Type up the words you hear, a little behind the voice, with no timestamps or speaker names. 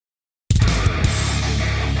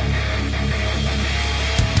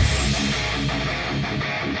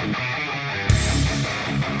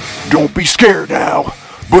Don't be scared now,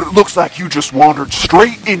 but it looks like you just wandered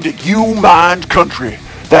straight into U-Mind country.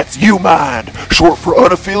 That's U-Mind, short for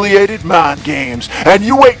unaffiliated mind games, and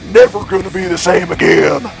you ain't never gonna be the same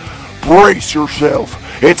again. Brace yourself.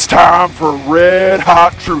 It's time for a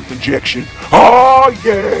red-hot truth injection. Oh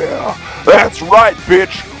yeah! That's right,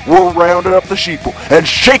 bitch. We're rounding up the sheeple and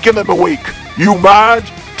shaking them awake. You mind?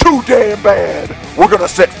 Too damn bad. We're gonna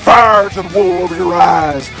set fire to the wool over your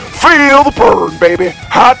eyes. Feel the burn, baby.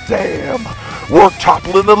 Hot damn. We're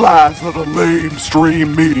toppling the lies of the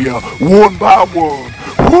lamestream media one by one.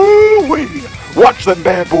 Woo-wee. Watch them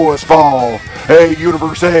bad boys fall. Hey,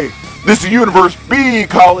 Universe A. This is Universe B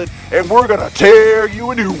calling, and we're gonna tear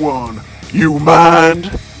you a new one. You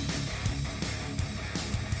mind?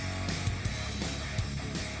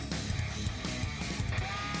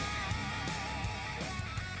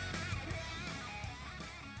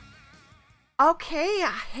 Okay,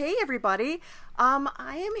 hey everybody.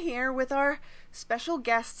 I am here with our special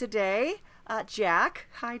guest today, Jack.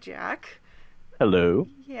 Hi, Jack. Hello.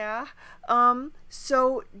 Yeah.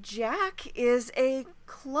 So Jack is a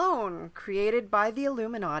clone created by the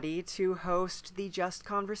Illuminati to host the Just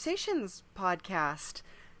Conversations podcast.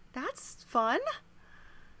 That's fun.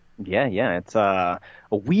 Yeah. It's a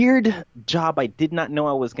weird job I did not know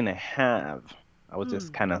I was going to have. I was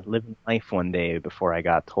just kind of living life one day before I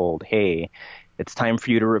got told, hey, it's time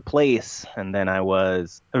for you to replace. And then I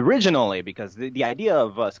was originally, because the idea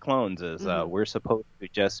of us clones is we're supposed to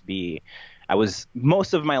just be, I was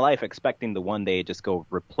most of my life expecting to one day just go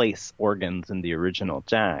replace organs in the original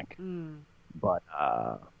Jack. But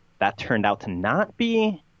that turned out to not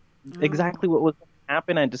be exactly what was going to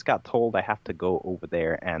happen. I just got told I have to go over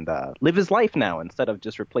there and live his life now. Instead of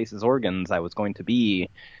just replace his organs, I was going to be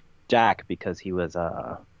Jack because he was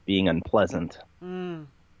being unpleasant.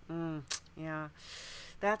 Yeah,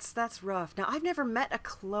 that's rough. Now, I've never met a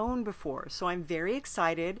clone before, so I'm very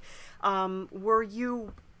excited. Were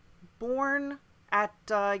you born at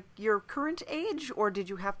your current age, or did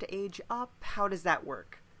you have to age up? How does that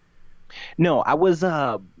work? No, I was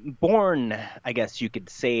born, I guess you could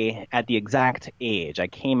say, at the exact age. I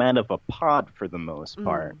came out of a pod for the most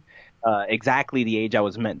part. Exactly the age I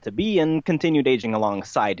was meant to be, and continued aging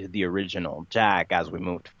alongside the original Jack as we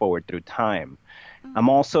moved forward through time. I'm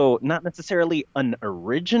also not necessarily an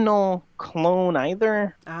original clone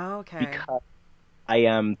either. Oh, okay. Because I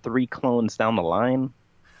am 3 clones down the line.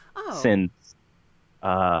 Oh. Since,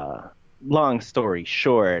 long story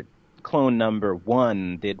short, clone number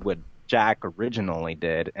 1 did what Jack originally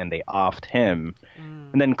did, and they offed him.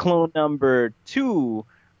 And then clone number 2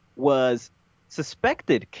 was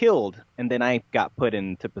suspected killed, and then I got put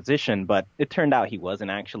into position, but it turned out he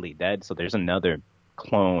wasn't actually dead, so there's another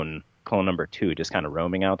clone number 2 just kind of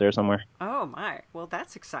roaming out there somewhere. Oh my, well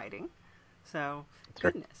that's exciting. So, It's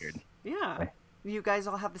goodness. weird. Yeah. You guys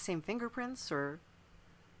all have the same fingerprints, or?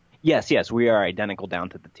 Yes, we are identical down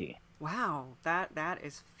to the T. Wow, that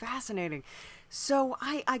is fascinating. So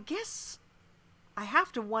I guess I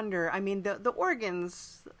have to wonder, I mean, the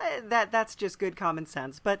organs, that's just good common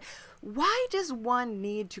sense, but why does one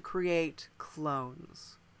need to create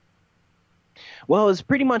clones? Well, it's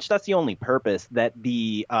pretty much that's the only purpose that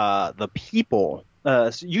the people,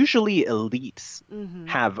 usually elites,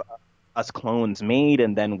 have us clones made,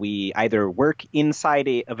 and then we either work inside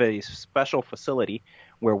of a special facility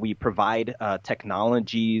where we provide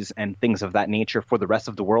technologies and things of that nature for the rest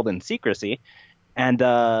of the world in secrecy, and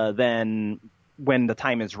then when the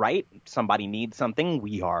time is right, somebody needs something,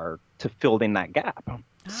 we are to fill in that gap.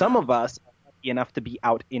 Some of us are lucky enough to be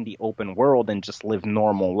out in the open world and just live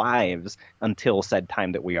normal lives until said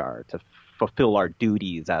time that we are to fulfill our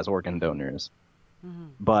duties as organ donors.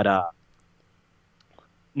 But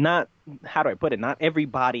not, how do I put it? Not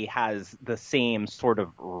everybody has the same sort of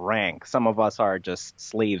rank. Some of us are just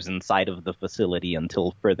slaves inside of the facility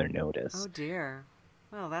until further notice. Oh dear.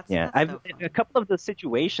 Well, that's Yeah, no fun. a couple of the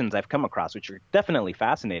situations I've come across, which are definitely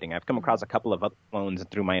fascinating. I've come across a couple of other clones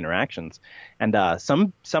through my interactions, and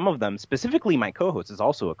some of them, specifically my co-host, is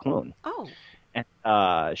also a clone. Oh.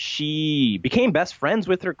 And she became best friends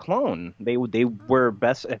with her clone. They were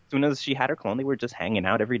best as soon as she had her clone. They were just hanging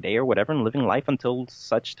out every day or whatever and living life until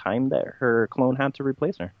such time that her clone had to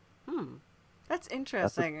replace her. That's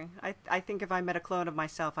interesting. I think if I met a clone of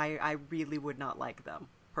myself, I really would not like them.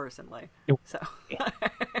 Personally, so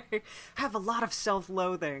have a lot of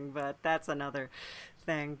self-loathing, but that's another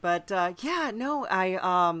thing. But yeah, no,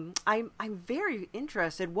 I'm very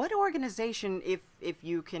interested. What organization, if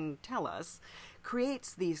you can tell us,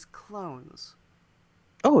 creates these clones?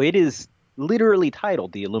 Oh, it is literally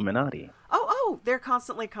titled the Illuminati. Oh, Oh, they're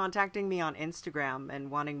constantly contacting me on Instagram and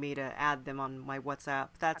wanting me to add them on my WhatsApp.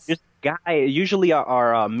 That's This guy, usually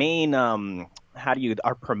our main,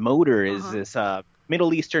 our promoter is uh-huh. this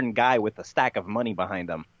Middle Eastern guy with a stack of money behind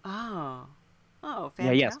him. Oh. Oh,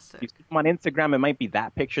 Yeah, yes. You fantastic. see him on Instagram, it might be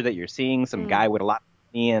that picture that you're seeing, some guy with a lot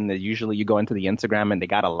of money, and usually you go into the Instagram and they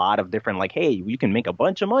got a lot of different, like, hey, you can make a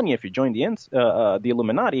bunch of money if you join the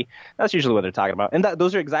Illuminati. That's usually what they're talking about. And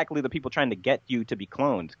those are exactly the people trying to get you to be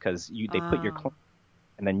cloned, because they put your Oh. clone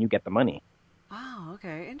and then you get the money. Oh,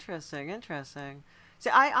 okay. Interesting, interesting. See,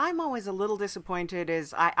 I'm always a little disappointed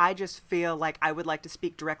is I just feel like I would like to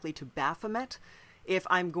speak directly to Baphomet if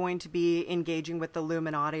I'm going to be engaging with the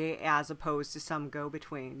Illuminati as opposed to some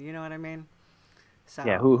go-between. You know what I mean?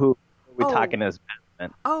 Yeah, So, who are we oh, talking as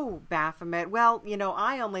Batman? oh, Baphomet. Well,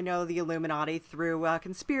 I only know the Illuminati through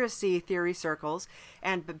conspiracy theory circles,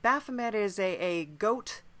 and Baphomet is a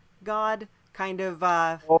goat god kind of.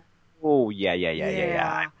 Oh, yeah.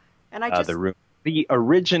 Yeah, and I just The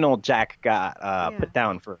original Jack got yeah. put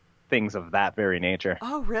down for things of that very nature.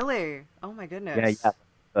 Oh, really? Oh my Yeah, goodness.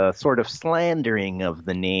 yeah. Sort of slandering of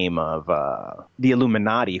the name of the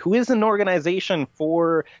Illuminati, who is an organization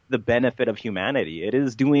for the benefit of humanity. It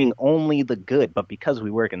is doing only the good, but because we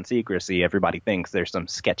work in secrecy, everybody thinks there's some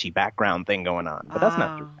sketchy background thing going on. But that's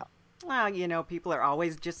not true. Well, people are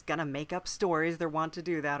always just gonna make up stories. They're wont to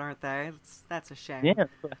do that, aren't they? That's a shame. Yeah,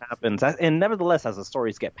 that's what happens. And nevertheless, as the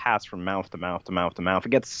stories get passed from mouth to mouth to mouth to mouth, it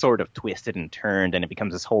gets sort of twisted and turned, and it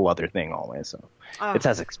becomes this whole other thing always. So Oh, it's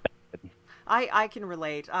as expected. I can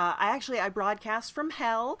relate. I broadcast from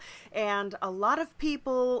hell, and a lot of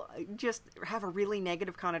people just have a really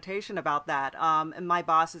negative connotation about that. And my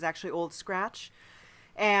boss is actually Old Scratch,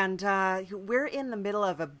 and we're in the middle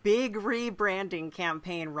of a big rebranding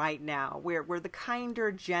campaign right now. We're the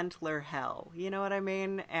kinder, gentler hell. You know what I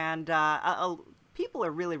mean? And people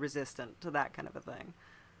are really resistant to that kind of a thing.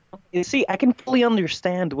 You see, I can fully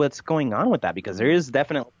understand what's going on with that because there is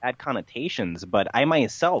definitely bad connotations. But I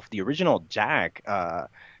myself, the original Jack,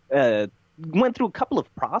 went through a couple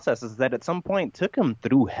of processes that at some point took him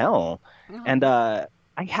through hell, Oh, and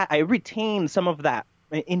I retained some of that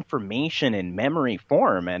information in memory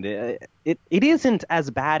form, and it isn't as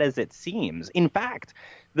bad as it seems. In fact,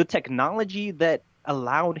 the technology that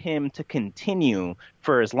allowed him to continue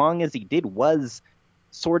for as long as he did was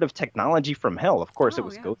sort of technology from hell. Of course, it oh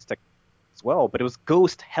was yeah. ghost tech as well, but it was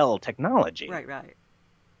ghost hell technology. Right, right.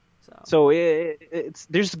 So, So it's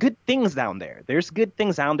there's good things down there. There's good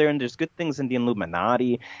things down there, and there's good things in the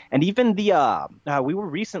Illuminati, and even we were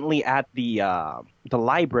recently at the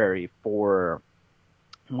library for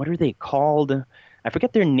what are they called? I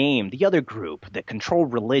forget their name. The other group that control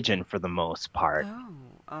religion for the most part.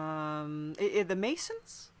 oh, the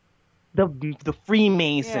Masons? The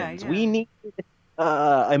Freemasons. Yeah, We yeah. need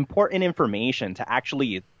important information to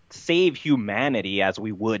actually save humanity as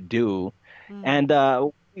we would do. Mm.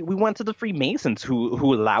 And we went to the Freemasons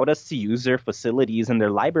who allowed us to use their facilities and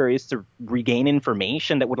their libraries to regain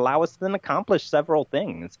information that would allow us to then accomplish several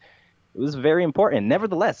things. It was very important.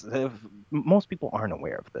 Nevertheless, most people aren't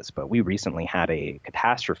aware of this, but we recently had a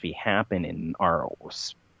catastrophe happen in our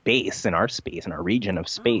space, in our region of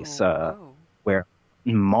space, Oh, oh. where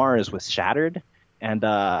Mars was shattered and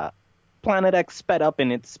Planet X sped up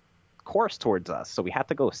in its course towards us. So we had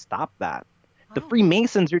to go stop that. The Oh,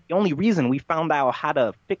 Freemasons are the only reason we found out how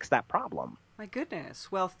to fix that problem. my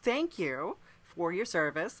goodness. Well, thank you for your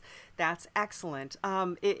service. That's excellent.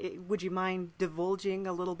 Would you mind divulging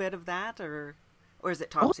a little bit of that, or is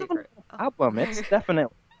it top Oh, no, secret? no Oh, problem. okay. It's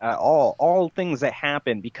definitely all things that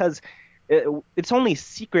happen because it's only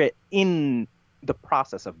secret in the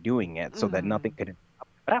process of doing it, so that nothing Mhm. could.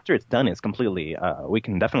 But after it's done, it's completely. We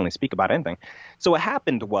can definitely speak about anything. So what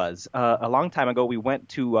happened was a long time ago, we went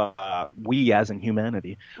to we as in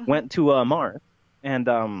humanity Mhm. went to Mars,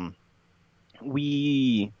 and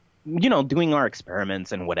we doing our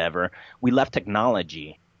experiments and whatever. We left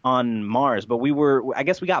technology on Mars, but I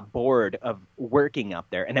guess we got bored of working up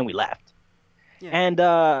there, and then we left. Yeah. And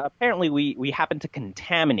apparently we happened to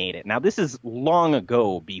contaminate it. Now, this is long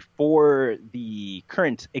ago, before the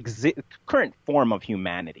current form of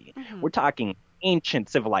humanity. Mhm. We're talking ancient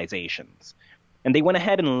civilizations. And they went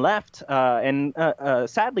ahead and left, and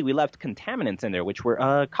sadly, we left contaminants in there, which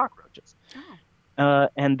were cockroaches. Oh.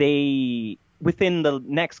 And they, within the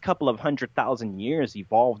next couple of 100,000 years,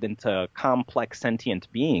 evolved into complex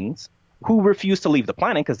sentient beings who refused to leave the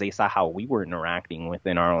planet because they saw how we were interacting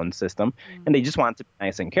within our own system, and they just wanted to be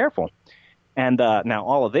nice and careful. And now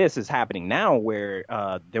all of this is happening now, where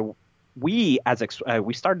we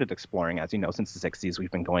started exploring, as you know, since the 60s.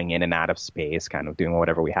 We've been going in and out of space, kind of doing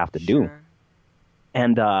whatever we have to do. Sure.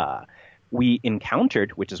 And we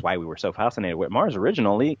encountered, which is why we were so fascinated with Mars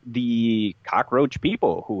originally, the cockroach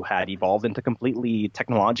people who had evolved into completely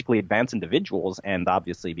technologically advanced individuals. And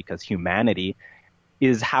obviously, because humanity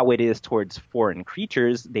is how it is towards foreign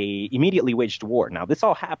creatures, they immediately waged war. Now, this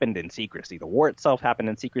all happened in secrecy. The war itself happened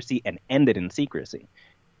in secrecy and ended in secrecy.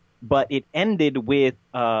 But it ended with,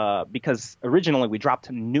 because originally we dropped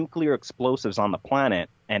nuclear explosives on the planet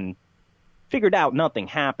and figured out nothing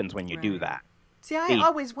happens when you do that. See, I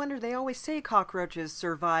always wonder, they always say cockroaches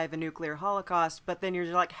survive a nuclear holocaust, but then you're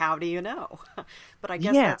like, how do you know? But I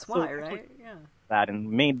guess that's why, right? Yeah. That and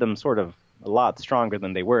made them sort of a lot stronger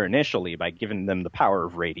than they were initially by giving them the power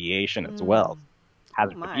of radiation as well.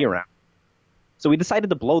 Hazard to be around. So we decided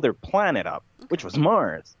to blow their planet up, which was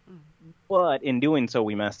Mars. But in doing so,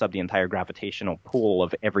 we messed up the entire gravitational pull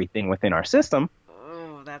of everything within our system.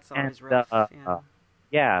 Oh, that's always rough.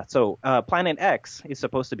 So Planet X is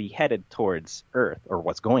supposed to be headed towards Earth, or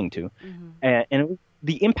was going to. And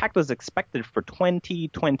the impact was expected for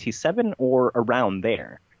 2027 or around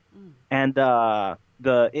there. And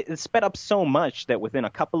it sped up so much that within a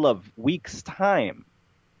couple of weeks' time,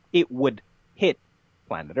 it would hit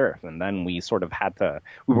planet Earth. And then we sort of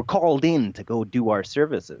we were called in to go do our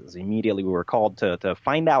services. Immediately, we were called to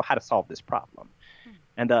find out how to solve this problem.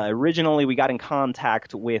 And originally, we got in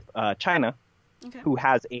contact with China, who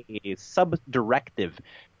has a sub-directive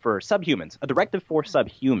for subhumans, a directive for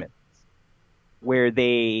subhumans, where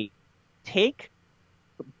they take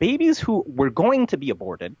babies who were going to be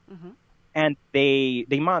aborted, and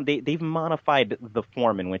they've modified the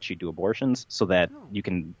form in which you do abortions so that you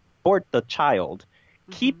can abort the child,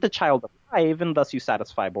 keep the child alive, and thus you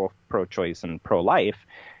satisfy both pro-choice and pro-life.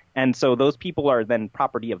 And so those people are then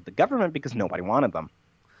property of the government because nobody wanted them.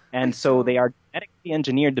 And so they are genetically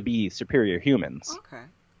engineered to be superior humans. Okay.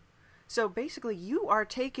 So basically you are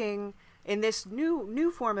taking, in this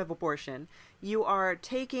new form of abortion, you are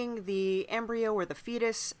taking the embryo or the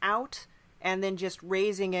fetus out and then just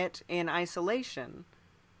raising it in isolation.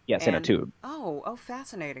 Yes, in a tube. Oh,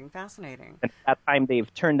 fascinating. And at that time,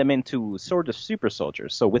 they've turned them into sort of super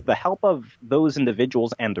soldiers. So with the help of those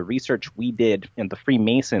individuals and the research we did in the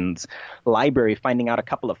Freemasons library, finding out a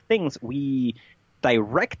couple of things, we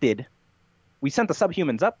sent the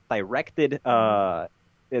subhumans up, directed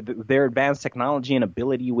their advanced technology and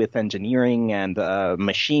ability with engineering and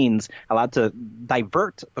machines, allowed to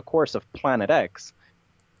divert the course of Planet X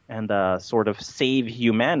and sort of save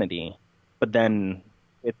humanity. But then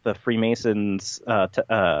with the Freemasons'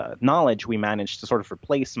 knowledge, we managed to sort of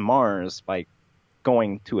replace Mars by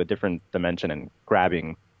going to a different dimension and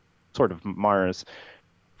grabbing sort of Mars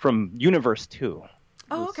from Universe 2.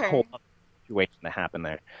 Oh, okay. Whole situation that happened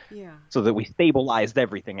there. Yeah. So that we stabilized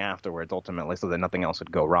everything afterwards, ultimately, so that nothing else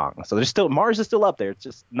would go wrong. So Mars is still up there. It's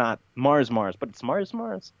just not Mars, but it's Mars.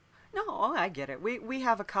 No, I get it. We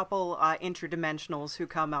have a couple interdimensionals who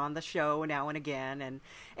come on the show now and again, and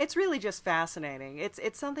it's really just fascinating. It's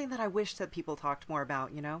something that I wish that people talked more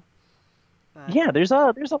about, you know? Yeah, there's a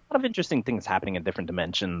lot of interesting things happening in different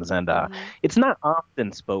dimensions, and it's not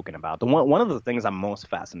often spoken about. One of the things I'm most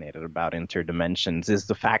fascinated about interdimensions is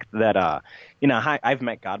the fact that I've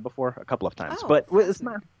met God before a couple of times, but it's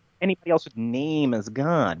not anybody else would name as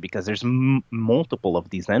God because there's multiple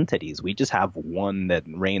of these entities. We just have one that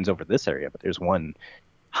reigns over this area, but there's one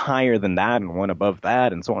higher than that and one above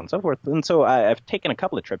that, and so on and so forth. And so I've taken a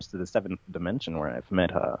couple of trips to the seventh dimension where I've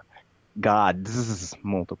met gods,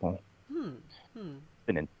 multiple.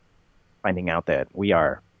 And finding out that we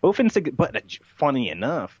are both insignificant, but funny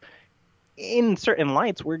enough, in certain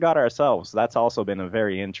lights, we're God ourselves. That's also been a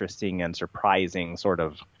very interesting and surprising sort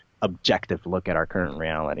of objective look at our current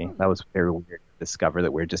reality. That was very weird to discover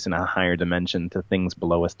that we're just in a higher dimension to things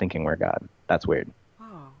below us thinking we're God. That's weird.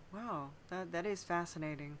 Oh, wow. That is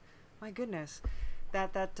fascinating. My goodness.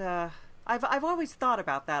 I've always thought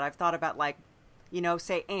about that. I've thought about, like,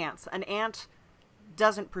 say ants. An ant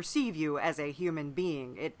doesn't perceive you as a human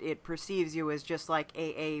being. It perceives you as just like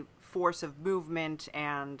a force of movement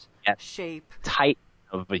and shape. Type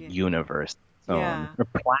of a universe. So a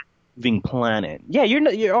moving planet. Yeah,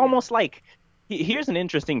 you're almost like. Here's an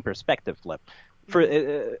interesting perspective flip. For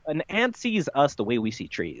an ant sees us the way we see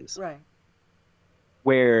trees. Right.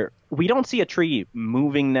 Where we don't see a tree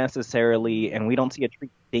moving necessarily, and we don't see a tree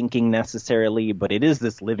thinking necessarily, but it is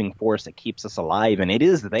this living force that keeps us alive, and it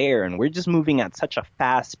is there, and we're just moving at such a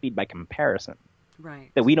fast speed by comparison, right?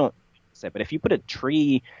 That we don't see it. But if you put a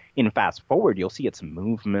tree in fast forward, you'll see its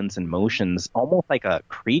movements and motions almost like a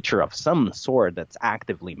creature of some sort that's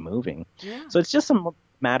actively moving. Yeah. So it's just a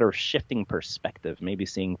matter of shifting perspective, maybe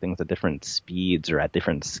seeing things at different speeds or at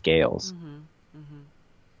different scales. Mm-hmm. Mm-hmm.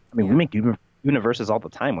 I mean, we make universe universes all the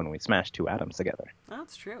time when we smash two atoms together.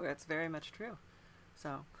 That's true. That's very much true.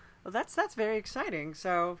 So, well, that's very exciting.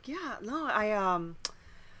 So, yeah, no,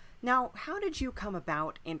 Now, how did you come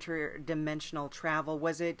about interdimensional travel?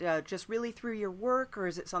 Was it just really through your work, or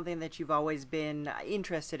is it something that you've always been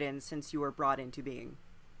interested in since you were brought into being?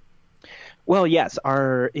 Well, yes,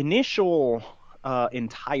 our initial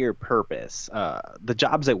entire purpose, the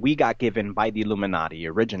jobs that we got given by the Illuminati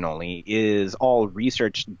originally, is all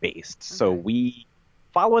research based. Okay. So we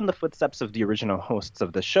follow in the footsteps of the original hosts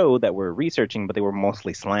of the show that were researching, but they were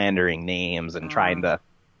mostly slandering names and trying to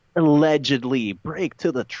allegedly break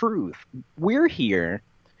to the truth. We're here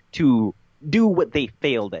to do what they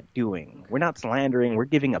failed at doing. We're not slandering. We're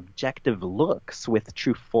giving objective looks with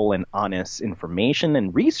truthful and honest information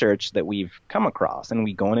and research that we've come across. And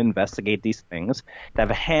we go and investigate these things to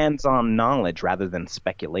have hands-on knowledge rather than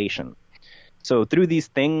speculation. So through these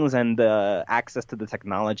things and the access to the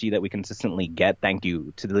technology that we consistently get,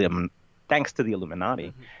 thanks to the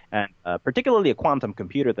Illuminati, and particularly a quantum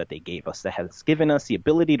computer that they gave us that has given us the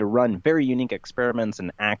ability to run very unique experiments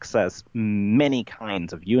and access many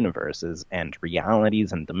kinds of universes and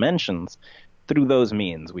realities and dimensions. Through those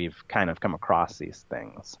means, we've kind of come across these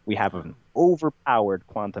things. We have an overpowered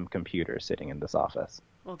quantum computer sitting in this office.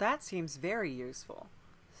 Well, that seems very useful.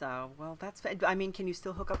 So, well, I mean, can you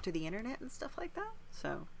still hook up to the internet and stuff like that?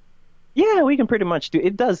 So... Yeah, we can pretty much do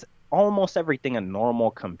it. Does almost everything a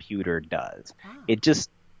normal computer does. It just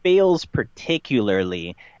fails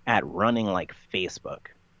particularly at running like Facebook.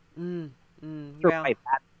 Well, that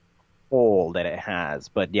hole that it has,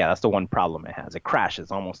 but yeah, that's the one problem it has. It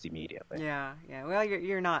crashes almost immediately. Yeah. Well,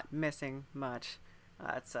 you're not missing much.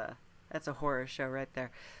 That's a horror show right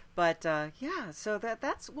there. But yeah, so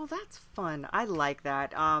that's fun. I like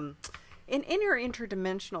that. In your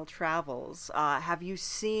interdimensional travels, have you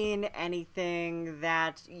seen anything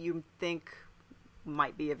that you think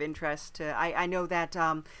might be of interest to... I know that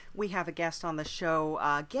we have a guest on the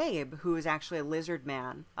show, Gabe, who is actually a lizard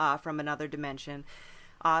man from another dimension,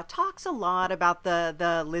 talks a lot about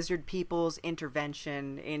the lizard people's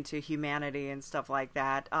intervention into humanity and stuff like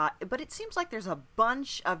that. But it seems like there's a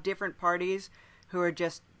bunch of different parties who are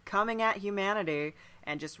just coming at humanity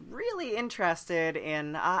and just really interested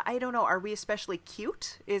in, I don't know, are we especially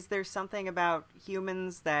cute? Is there something about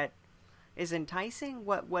humans that is enticing?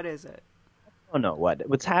 What is it? Oh, no.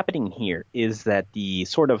 What's happening here is that the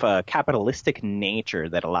sort of capitalistic nature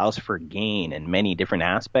that allows for gain in many different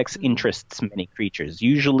aspects interests many creatures,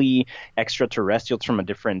 usually extraterrestrials from a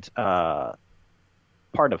different part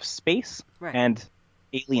of space, right, and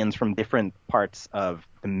aliens from different parts of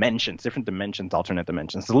different dimensions, alternate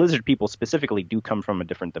dimensions. The lizard people specifically do come from a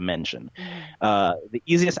different dimension. The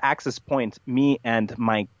easiest access point me and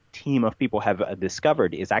my team of people have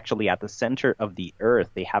discovered is actually at the center of the Earth.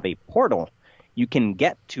 They have a portal. You can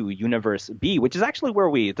get to Universe B, which is actually where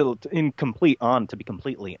to be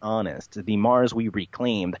completely honest, the Mars we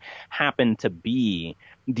reclaimed happened to be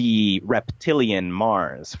the reptilian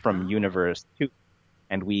Mars from Universe 2.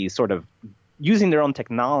 And we sort of, using their own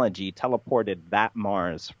technology, teleported that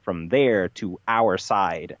Mars from there to our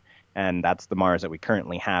side. And that's the Mars that we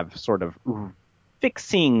currently have sort of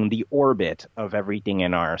fixing the orbit of everything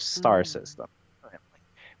in our star system.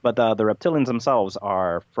 But the reptilians themselves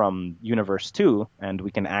are from Universe 2, and we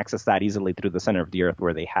can access that easily through the center of the Earth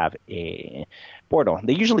where they have a portal.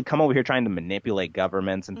 They usually come over here trying to manipulate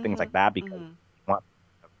governments and things like that because they want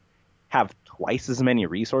to have twice as many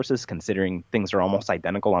resources, considering things are almost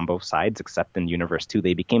identical on both sides, except in Universe 2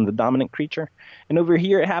 they became the dominant creature. And over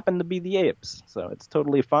here it happened to be the apes, so it's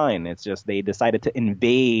totally fine. It's just they decided to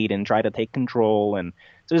invade and try to take control, and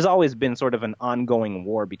so there's always been sort of an ongoing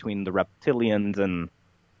war between the reptilians and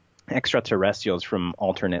extraterrestrials from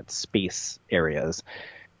alternate space areas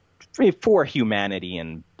for humanity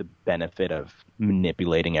and the benefit of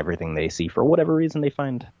manipulating everything they see for whatever reason they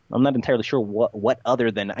find. I'm not entirely sure what other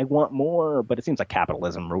than I want more, but it seems like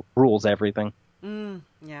capitalism rules everything.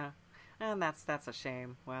 Yeah, and that's a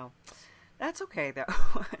shame. Well, that's okay though.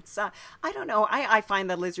 It's I don't know. I find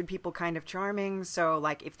the lizard people kind of charming. So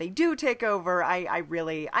like if they do take over,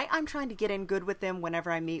 I'm trying to get in good with them.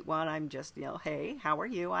 Whenever I meet one, I'm just hey, how are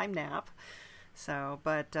you? I'm Nap. So,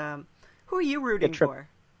 but who are you rooting for?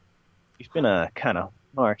 We've been a kind of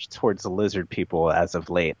march towards the lizard people as of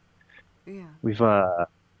late. Yeah. We've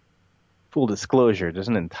full disclosure, there's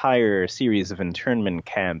an entire series of internment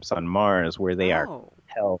camps on Mars where they are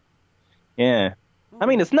held. Yeah. I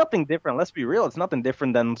mean, it's nothing different. Let's be real. It's nothing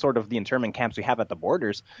different than sort of the internment camps we have at the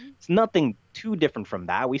borders. It's nothing too different from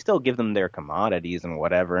that. We still give them their commodities and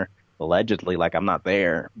whatever, allegedly, like I'm not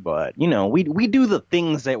there. But, we do the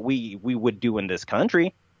things that we would do in this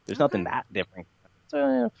country. There's nothing Okay. that different.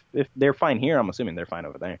 So if they're fine here, I'm assuming they're fine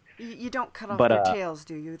over there. You don't cut off But their tails,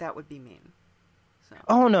 do you? That would be mean. So.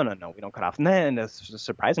 oh no, we don't cut off. And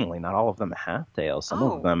surprisingly, not all of them have tails. Some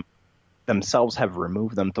of Oh. them themselves have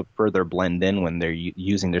removed them to further blend in when they're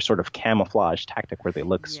using their sort of camouflage tactic where they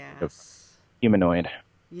look sort of Yes. humanoid.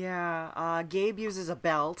 Yeah. Gabe uses a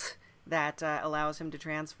belt that allows him to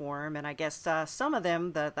transform, and I guess some of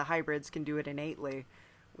them, the hybrids, can do it innately,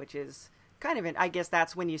 which is kind of I guess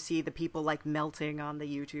that's when you see the people like melting on the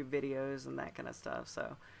YouTube videos and that kind of stuff.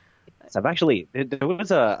 So. So I've actually there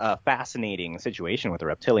was a fascinating situation with the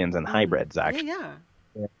reptilians and hybrids. Actually, Yeah.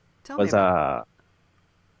 Tell me was about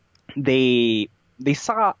they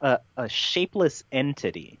saw a shapeless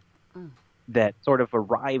entity that sort of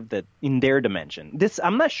arrived in their dimension.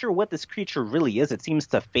 I'm not sure what this creature really is. It seems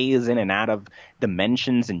to phase in and out of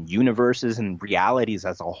dimensions and universes and realities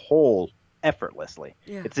as a whole effortlessly.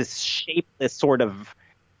 Yeah. It's this shapeless sort of,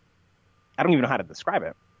 I don't even know how to describe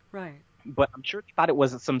it. Right. But I'm sure they thought it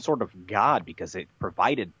was some sort of god because it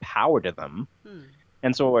provided power to them.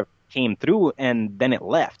 And so it came through and then it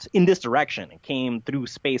left in this direction. It came through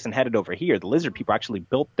space and headed over here. The lizard people actually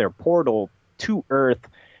built their portal to Earth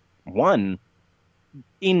 1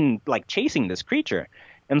 in like chasing this creature.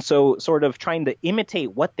 And so sort of trying to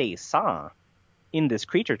imitate what they saw in this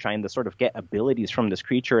creature, trying to sort of get abilities from this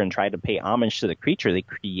creature and try to pay homage to the creature, they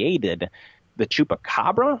created the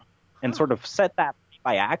Chupacabra and sort of set that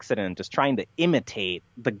by accident, just trying to imitate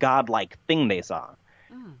the godlike thing they saw.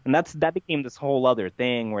 And that became this whole other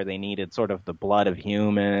thing where they needed sort of the blood of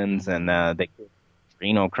humans and the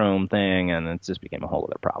phenochrome thing, and it just became a whole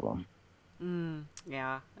other problem.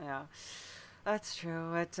 Yeah. That's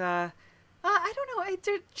true. I don't know.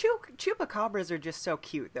 Chupacabras are just so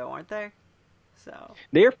cute, though, aren't they? So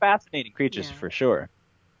they're fascinating creatures for sure.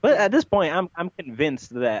 But at this point, I'm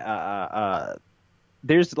convinced that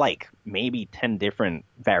there's like maybe 10 different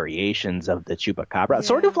variations of the Chupacabra. Yeah.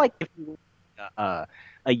 Sort of like if you a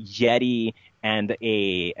Yeti and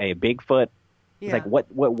a Bigfoot. It's like what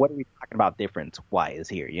are we talking about difference-wise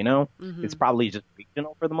here, you know? It's probably just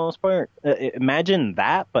regional for the most part. Imagine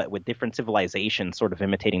that, but with different civilizations sort of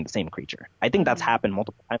imitating the same creature. I think that's happened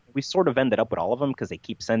multiple times. We sort of ended up with all of them because they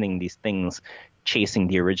keep sending these things chasing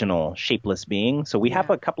the original shapeless being. So we have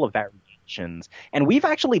a couple of variations, and we've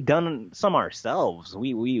actually done some ourselves.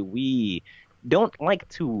 We don't like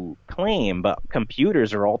to claim, but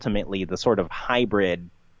computers are ultimately the sort of hybrid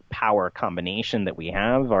power combination that we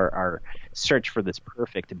have. Our search for this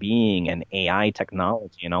perfect being and AI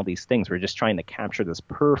technology and all these things. We're just trying to capture this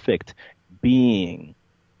perfect being.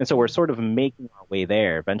 And so we're sort of making our way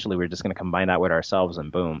there. Eventually we're just going to combine that with ourselves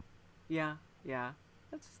and boom. Yeah.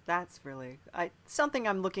 That's really something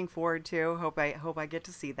I'm looking forward to. Hope I get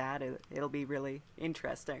to see that. It'll be really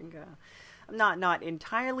interesting. I'm not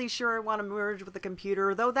entirely sure I want to merge with the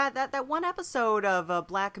computer, though. That one episode of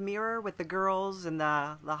Black Mirror with the girls in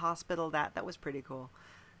the hospital, that was pretty cool.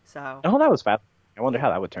 So that was fast. I wonder how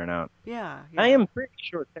that would turn out. Yeah. I am pretty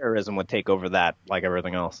sure terrorism would take over that, like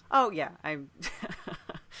everything else. Oh yeah,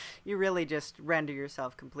 you really just render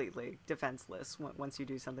yourself completely defenseless once you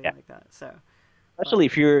do something like that. So. Especially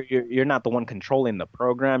if you're not the one controlling the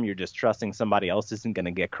program, you're just trusting somebody else isn't going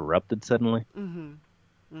to get corrupted suddenly.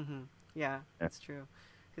 Yeah, that's true.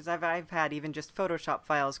 Because I've had even just Photoshop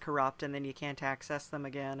files corrupt, and then you can't access them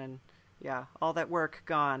again, and all that work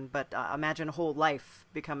gone. But imagine a whole life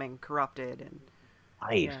becoming corrupted and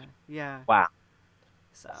life. Yeah. Wow.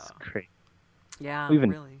 So that's crazy. Yeah,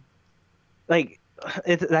 really. Like,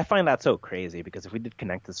 I find that so crazy because if we did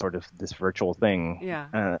connect to sort of this virtual thing,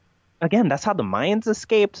 again, that's how the Mayans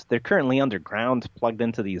escaped. They're currently underground, plugged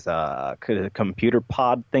into these computer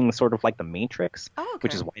pod things, sort of like the Matrix,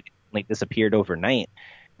 which is why they disappeared overnight.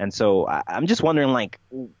 And so I'm just wondering, like,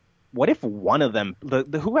 what if one of them,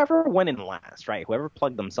 whoever went in last, right, whoever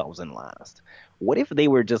plugged themselves in last, what if they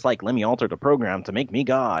were just like, let me alter the program to make me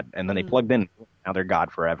God, and then they plugged in, now they're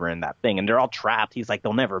God forever in that thing, and they're all trapped. He's like,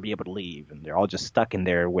 they'll never be able to leave, and they're all just stuck in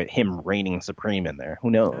there with him reigning supreme in there. Who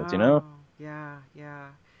knows, you know? Yeah.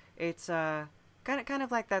 It's kind of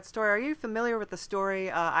like that story. Are you familiar with the story?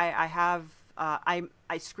 I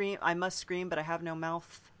scream. I must scream, but I have no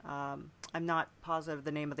mouth. I'm not positive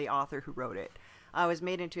the name of the author who wrote it. It was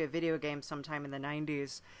made into a video game sometime in the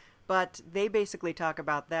 90s, but they basically talk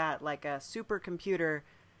about that like a supercomputer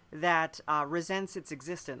that resents its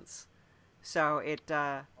existence. So it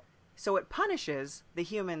punishes the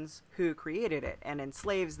humans who created it and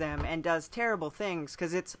enslaves them and does terrible things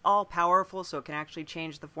because it's all powerful, so it can actually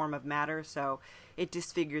change the form of matter. So it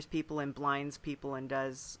disfigures people and blinds people and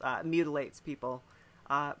does mutilates people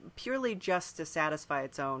purely just to satisfy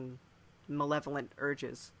its own malevolent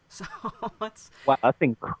urges. So let's. Wow, that's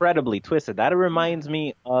incredibly twisted. That reminds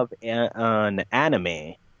me of an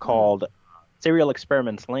anime called Serial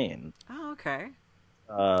Experiments Lane. Oh, okay.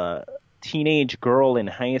 Teenage girl in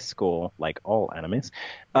high school, like all animes,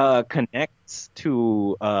 connects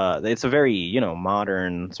to it's a very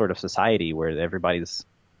modern sort of society where everybody's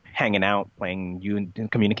hanging out, playing,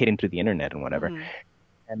 communicating through the internet and whatever.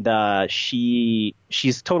 And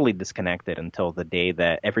she's totally disconnected until the day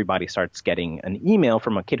that everybody starts getting an email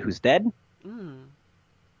from a kid who's dead.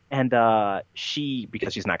 And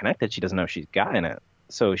because she's not connected, she doesn't know she's gotten it.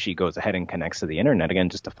 So she goes ahead and connects to the internet again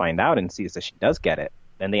just to find out, and sees that she does get it.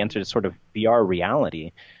 Then they enter sort of VR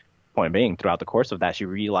reality. Point being, throughout the course of that, she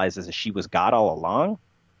realizes that she was God all along.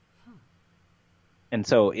 And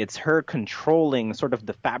so it's her controlling sort of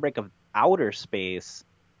the fabric of outer space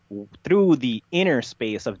through the inner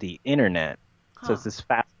space of the internet. So it's this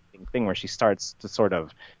fascinating thing where she starts to sort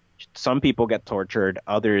of, some people get tortured,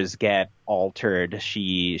 others get altered.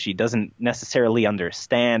 She doesn't necessarily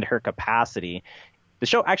understand her capacity. The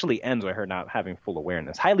show actually ends with her not having full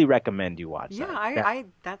awareness. Highly recommend you watch that. I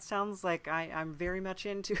that sounds like I'm very much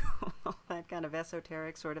into that kind of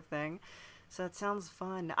esoteric sort of thing. So it sounds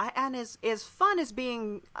fun. And as fun as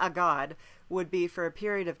being a god would be for a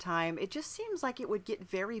period of time, it just seems like it would get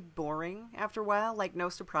very boring after a while. Like, no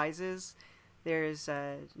surprises. There's,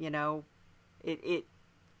 and you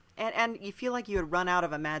feel like you would run out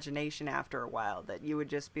of imagination after a while. That you would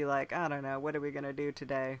just be like, I don't know, what are we gonna do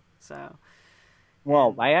today? So.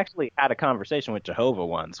 Well, I actually had a conversation with Jehovah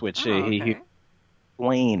once, which he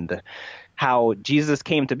explained how Jesus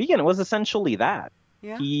came to be, and it was essentially that.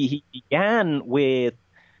 Yeah. He began with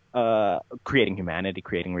creating humanity,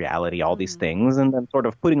 creating reality, all these things, and then sort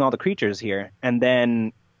of putting all the creatures here. And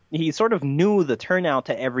then he sort of knew the turnout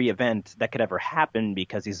to every event that could ever happen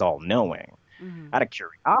because he's all-knowing. Out of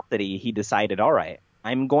curiosity, he decided, all right,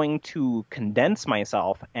 I'm going to condense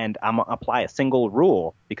myself, and I'm going to apply a single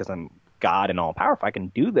rule because I'm God and all-powerful. I can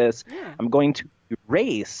do this. Yeah. I'm going to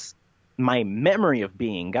erase my memory of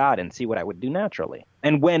being God and see what I would do naturally.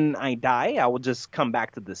 And when I die, I will just come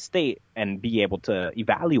back to the state and be able to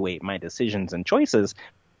evaluate my decisions and choices.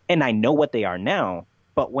 And I know what they are now,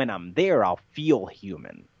 but when I'm there, I'll feel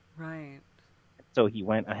human. Right. So he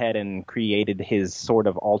went ahead and created his sort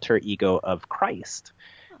of alter ego of Christ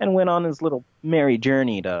and went on his little merry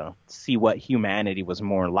journey to see what humanity was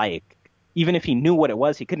more like. Even if he knew what it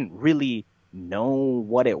was, he couldn't really know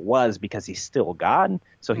what it was because he's still God.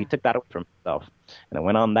 So he took that away from himself and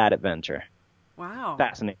went on that adventure. Wow.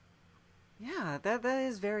 Fascinating. Yeah, that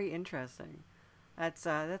is very interesting. That's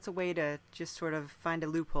a way to just sort of find a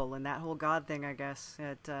loophole in that whole God thing, I guess.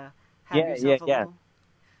 Little...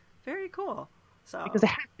 Very cool. So because it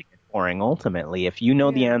has to get boring ultimately if you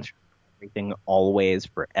know the answer. Everything always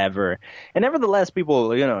forever, and nevertheless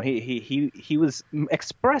people he was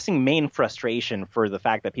expressing main frustration for the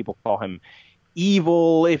fact that people call him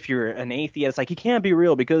evil. If you're an atheist, like, he can't be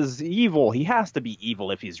real because evil, he has to be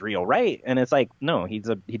evil if he's real, right? And it's like, no, he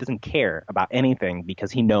doesn't care about anything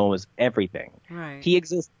because he knows everything. Right. He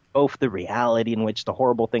exists both the reality in which the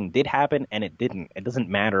horrible thing did happen and it didn't. It doesn't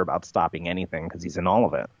matter about stopping anything because he's in all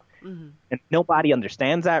of it. And nobody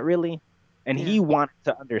understands that really. And he wanted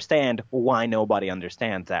to understand why nobody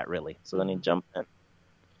understands that really. So then he jumped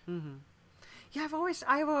in. Yeah, I've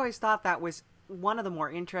always thought that was one of the more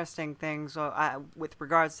interesting things with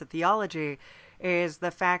regards to theology, is the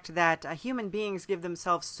fact that human beings give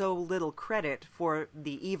themselves so little credit for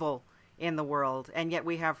the evil in the world, and yet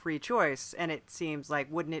we have free choice. And it seems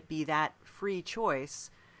like, wouldn't it be that free choice,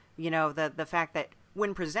 the fact that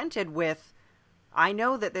when presented with, I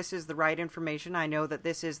know that this is the right information, I know that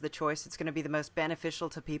this is the choice that's going to be the most beneficial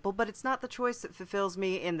to people, but it's not the choice that fulfills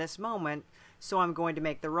me in this moment, so I'm going to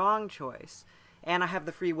make the wrong choice. And I have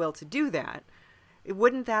the free will to do that.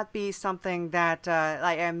 Wouldn't that be something that,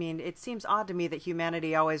 it seems odd to me that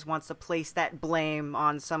humanity always wants to place that blame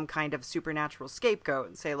on some kind of supernatural scapegoat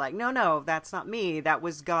and say, like, no, that's not me, that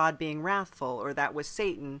was God being wrathful, or that was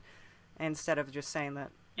Satan, instead of just saying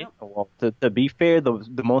that. Well, to be fair,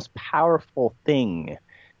 the most powerful thing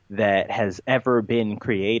that has ever been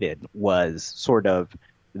created was sort of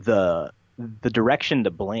the direction to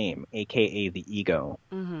blame, aka the ego.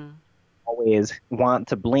 Always want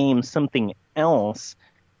to blame something else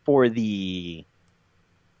for the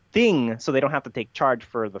thing, so they don't have to take charge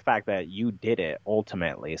for the fact that you did it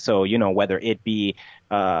ultimately. So whether it be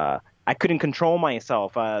I couldn't control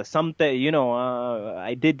myself. I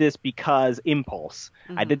did this because impulse.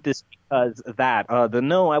 I did this because that. I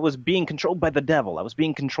was being controlled by the devil. I was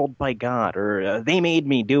being controlled by God, or they made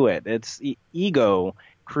me do it. It's ego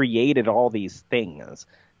created all these things.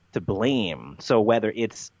 to blame. So whether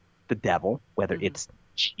it's the devil, whether it's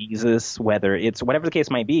Jesus, whether it's whatever the case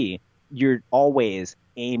might be, you're always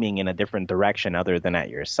aiming in a different direction other than at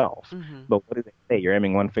yourself. But what do they say? You're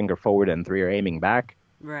aiming one finger forward and three are aiming back.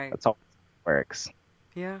 Right. That's how it works.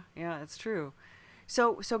 Yeah, it's true.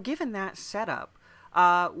 So given that setup,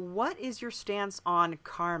 what is your stance on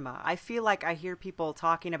karma? I feel like I hear people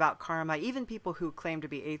talking about karma, even people who claim to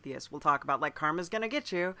be atheists will talk about, like, karma's gonna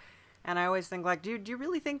get you. And I always think, like, do you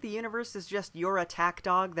really think the universe is just your attack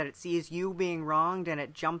dog, that it sees you being wronged and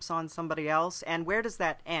it jumps on somebody else? And where does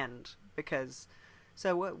that end? Because,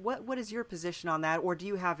 so what is your position on that? Or do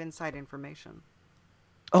you have inside information?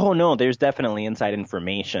 Oh, no, there's definitely inside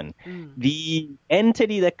information. The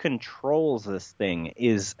entity that controls this thing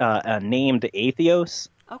is named Atheos.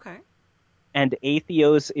 Okay. And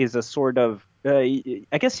Atheos is a sort of, I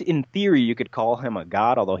guess in theory you could call him a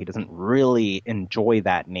god, although he doesn't really enjoy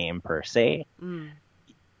that name per se.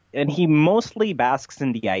 And he mostly basks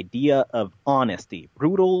in the idea of honesty,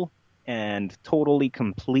 brutal and totally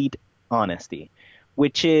complete honesty,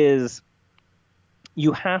 which is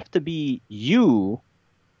you have to be you,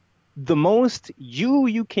 the most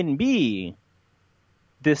you can be,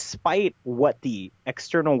 despite what the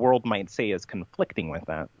external world might say is conflicting with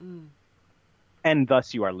that. And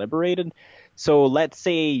thus you are liberated. So let's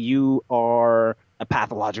say you are a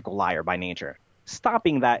pathological liar by nature.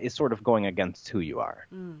 Stopping that is sort of going against who you are.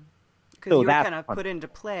 Because you're kind of put into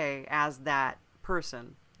play as that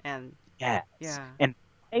person. And yes. And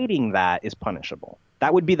fighting that is punishable.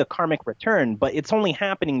 That would be the karmic return, but it's only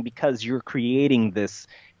happening because you're creating this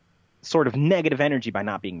sort of negative energy by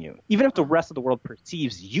not being you. Even if the rest of the world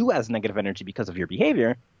perceives you as negative energy because of your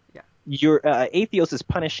behavior, your Atheos is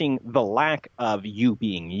punishing the lack of you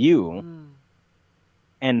being you.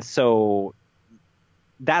 And so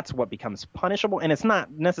that's what becomes punishable. And it's not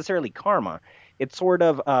necessarily karma. It's sort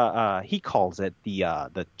of, he calls it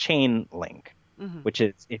the chain link, which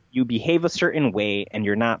is if you behave a certain way and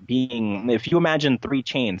you're not being, if you imagine 3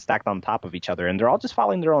 chains stacked on top of each other and they're all just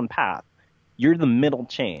following their own path, you're the middle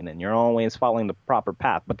chain and you're always following the proper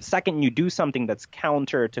path. But the second you do something that's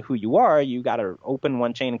counter to who you are, you got to open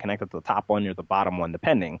one chain and connect it to the top one or the bottom one,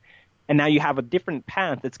 depending. And now you have a different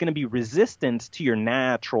path that's going to be resistant to your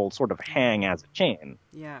natural sort of hang as a chain.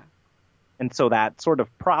 Yeah. And so that sort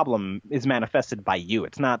of problem is manifested by you.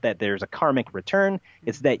 It's not that there's a karmic return.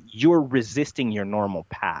 It's that you're resisting your normal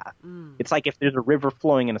path. It's like if there's a river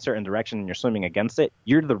flowing in a certain direction and you're swimming against it,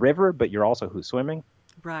 you're the river, but you're also who's swimming.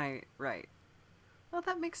 Right. Well,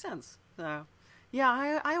 that makes sense. So,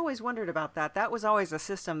 yeah, I always wondered about that. That was always a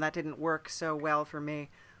system that didn't work so well for me.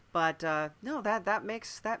 But no, that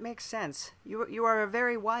makes sense. You are a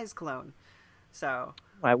very wise clone. So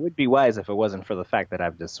I would be wise if it wasn't for the fact that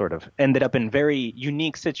I've just sort of ended up in very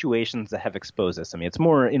unique situations that have exposed this to me. It's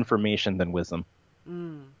more information than wisdom.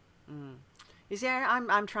 You see,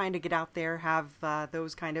 I'm trying to get out there, have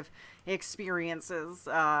those kind of experiences.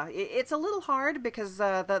 It's a little hard because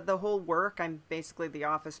the whole work, I'm basically the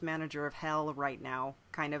office manager of hell right now,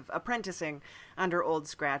 kind of apprenticing under Old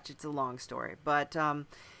Scratch. It's a long story. But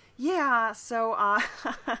yeah, so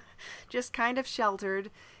just kind of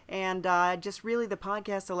sheltered. And just really the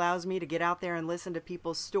podcast allows me to get out there and listen to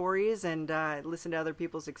people's stories and listen to other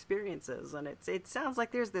people's experiences. And it sounds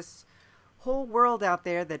like there's this whole world out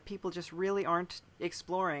there that people just really aren't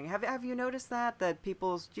exploring. Have you noticed that do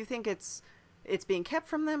you think it's being kept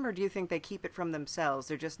from them, or do you think they keep it from themselves?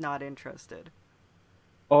 They're just not interested.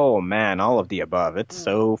 Oh man, all of the above. It's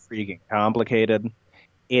so freaking complicated.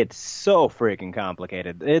 It's so freaking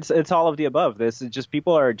complicated. It's all of the above. This is just,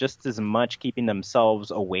 people are just as much keeping themselves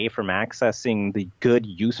away from accessing the good,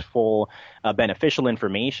 useful, beneficial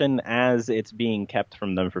information as it's being kept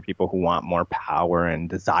from them for people who want more power and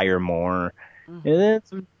desire more. And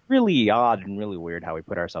it's really odd and really weird how we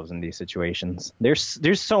put ourselves in these situations.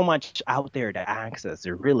 There's so much out there to access.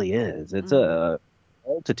 There really is. It's a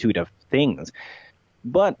multitude of things.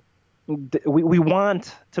 But we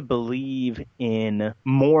want to believe in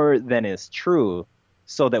more than is true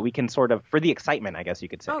so that we can sort of, for the excitement, I guess you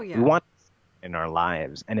could say. Oh, yeah. We want in our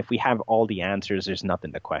lives. And if we have all the answers, there's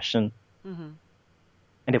nothing to question. And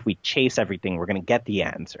if we chase everything, we're going to get the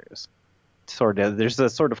answers. There's a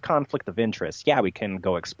sort of conflict of interest. Yeah, we can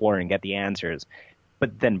go explore and get the answers,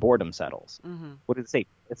 but then boredom settles. What did it say?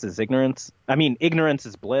 This is ignorance. I mean, ignorance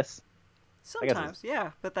is bliss. Sometimes, yeah,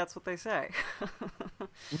 but that's what they say.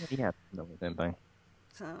 Yeah, no, same thing.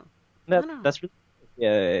 So that's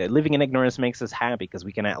really, living in ignorance makes us happy because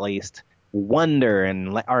we can at least wonder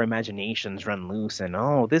and let our imaginations run loose and,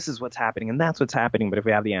 oh, this is what's happening and that's what's happening. But if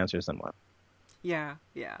we have the answers, then what? Yeah.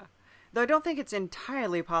 Though I don't think it's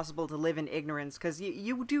entirely possible to live in ignorance, because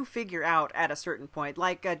you do figure out at a certain point,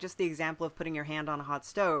 like just the example of putting your hand on a hot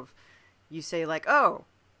stove. You say, like, oh,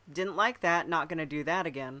 didn't like that, not going to do that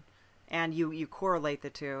again. And you correlate the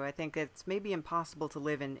two. I think it's maybe impossible to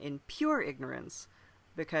live in pure ignorance,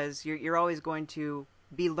 because you're always going to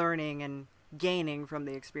be learning and gaining from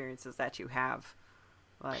the experiences that you have.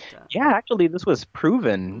 But, yeah, actually, this was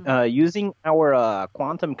proven using our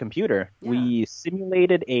quantum computer. Yeah. We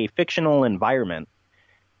simulated a fictional environment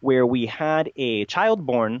where we had a child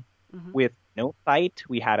born with no sight.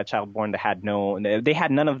 We had a child born that had they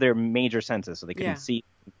had none of their major senses, so they couldn't see,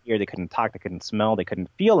 hear, they couldn't talk, they couldn't smell, they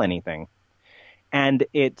couldn't feel anything. And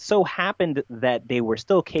it so happened that they were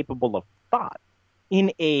still capable of thought in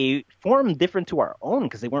a form different to our own,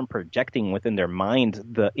 because they weren't projecting within their mind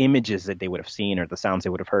the images that they would have seen or the sounds they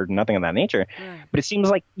would have heard, nothing of that nature. Right. But it seems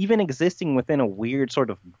like even existing within a weird sort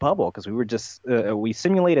of bubble, because we were just, we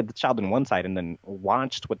simulated the child on one side and then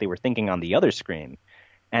watched what they were thinking on the other screen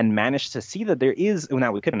and managed to see that there is,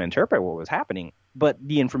 now we couldn't interpret what was happening, but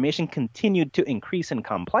the information continued to increase in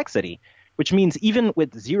complexity, which means even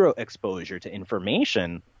with zero exposure to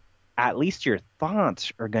information, at least your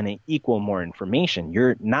thoughts are going to equal more information.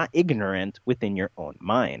 You're not ignorant within your own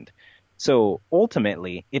mind. So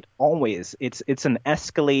ultimately, it's an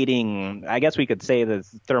escalating, I guess we could say that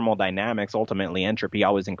thermodynamics, ultimately entropy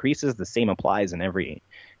always increases. The same applies in every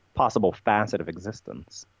possible facet of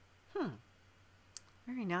existence.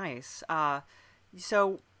 Very nice.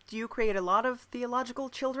 So do you create a lot of theological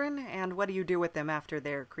children, and what do you do with them after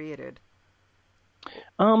they're created?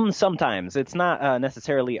 Sometimes it's not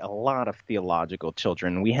necessarily a lot of theological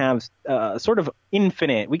children. We have sort of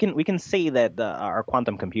infinite. We can say that our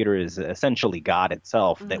quantum computer is essentially God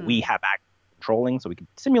itself, that we have access to controlling, so we can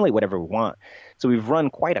simulate whatever we want. So we've run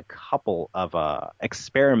quite a couple of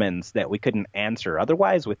experiments that we couldn't answer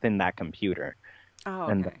otherwise within that computer. Oh,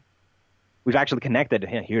 okay. And we've actually connected.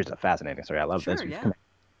 Here's a fascinating story. I love this. We've connected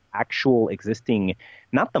actual existing,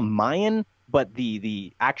 not the Mayan, but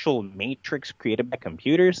the actual matrix created by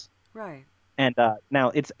computers. Right. And now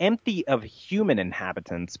it's empty of human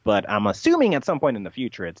inhabitants, but I'm assuming at some point in the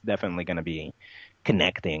future it's definitely going to be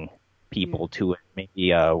connecting people to it. Maybe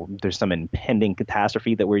there's some impending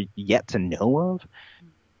catastrophe that we're yet to know of.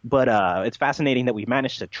 But it's fascinating that we've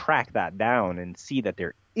managed to track that down and see that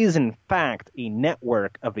there is, in fact, a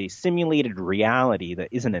network of a simulated reality that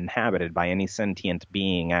isn't inhabited by any sentient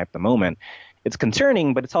being at the moment. It's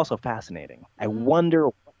concerning, but it's also fascinating. I wonder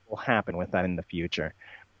what will happen with that in the future.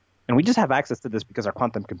 And we just have access to this because our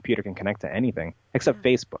quantum computer can connect to anything, except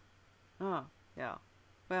Facebook. Oh, yeah.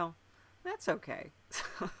 Well, that's okay.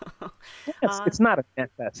 It's not a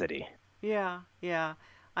necessity. Yeah.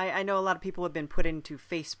 I know a lot of people have been put into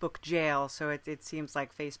Facebook jail, so it seems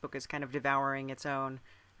like Facebook is kind of devouring its own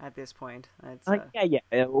at this point.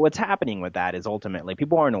 Yeah. What's happening with that is ultimately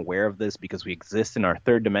people aren't aware of this because we exist in our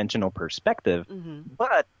third dimensional perspective,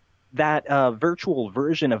 but that virtual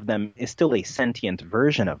version of them is still a sentient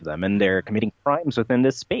version of them, and they're committing crimes within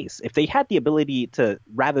this space. If they had the ability to,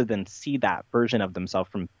 rather than see that version of themselves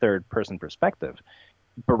from third-person perspective,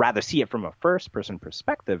 but rather see it from a first-person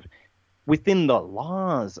perspective, within the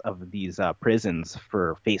laws of these prisons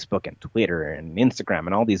for Facebook and Twitter and Instagram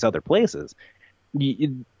and all these other places,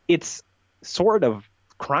 it's sort of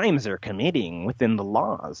crimes they're committing within the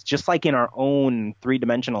laws. Just like in our own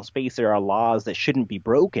three-dimensional space, there are laws that shouldn't be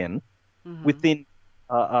broken within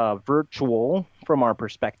virtual, from our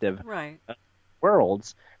perspective,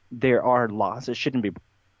 worlds. There are laws that shouldn't be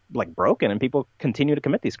broken, and people continue to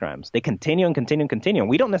commit these crimes. They continue and continue and continue.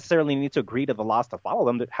 We don't necessarily need to agree to the laws to follow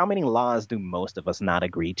them. How many laws do most of us not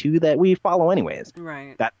agree to that we follow anyways?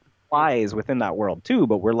 Right. That applies within that world too,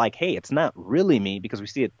 but we're like, hey, it's not really me because we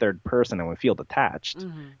see it third person and we feel detached.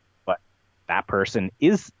 But that person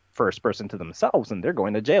is first person to themselves, and they're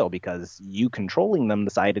going to jail because you controlling them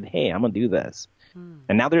decided, hey, I'm going to do this.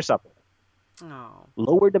 And now they're suffering. Oh.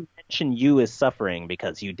 Lower dimension you is suffering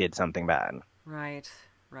because you did something bad. Right.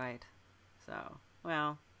 So,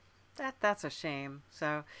 well, that's a shame.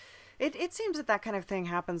 So, it seems that kind of thing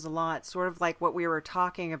happens a lot, sort of like what we were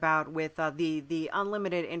talking about with the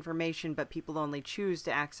unlimited information, but people only choose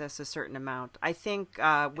to access a certain amount. I think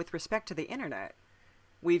with respect to the internet,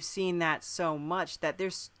 we've seen that so much that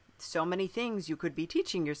there's so many things you could be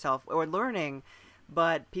teaching yourself or learning,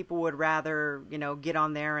 but people would rather, get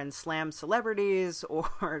on there and slam celebrities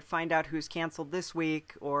or find out who's canceled this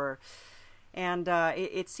week and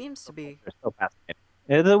it seems to be. They're so fascinating.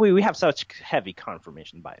 We have such heavy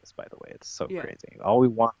confirmation bias, by the way. It's so crazy. All we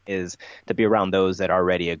want is to be around those that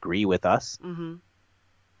already agree with us.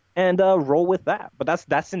 and roll with that. But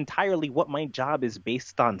that's entirely what my job is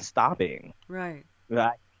based on stopping. Right.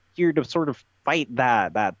 I'm here to sort of fight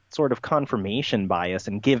that sort of confirmation bias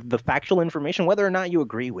and give the factual information, whether or not you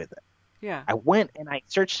agree with it. Yeah. I went and I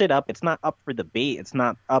searched it up. It's not up for debate. It's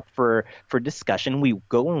not up for discussion. We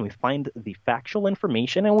go and we find the factual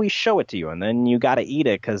information and we show it to you. And then you got to eat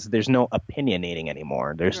it because there's no opinionating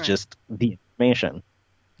anymore. There's Right. just the information.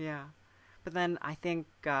 Yeah. But then I think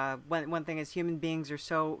one thing is human beings are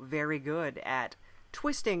so very good at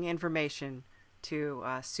twisting information to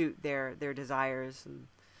suit their desires, and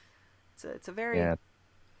it's a very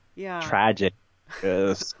yeah. Tragic.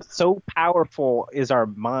 So powerful is our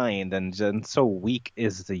mind, and so weak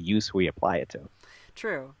is the use we apply it to.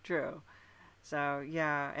 True. So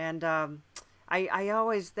yeah, and I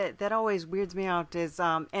always that always weirds me out is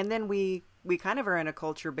and then we kind of are in a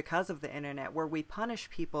culture because of the internet where we punish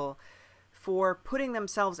people for putting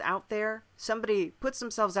themselves out there. Somebody puts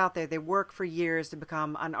themselves out there. They work for years to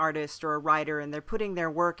become an artist or a writer, and they're putting their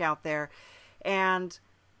work out there. And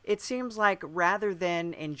it seems like rather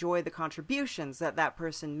than enjoy the contributions that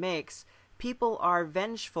person makes, people are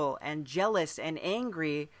vengeful and jealous and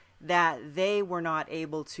angry that they were not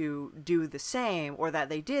able to do the same, or that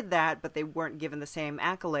they did that, but they weren't given the same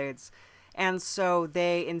accolades. And so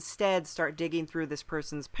they instead start digging through this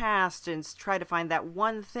person's past and try to find that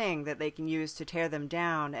one thing that they can use to tear them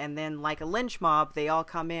down. And then, like a lynch mob, they all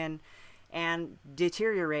come in and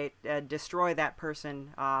deteriorate, destroy that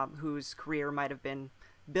person whose career might have been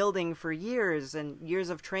building for years and years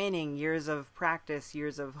of training, years of practice,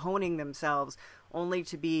 years of honing themselves, only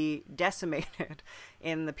to be decimated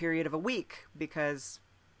in the period of a week because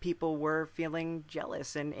people were feeling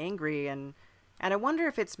jealous and angry. And I wonder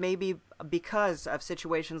if it's maybe because of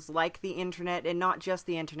situations like the internet, and not just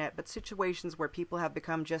the internet, but situations where people have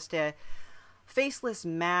become just a faceless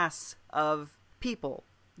mass of people,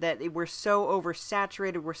 that we're so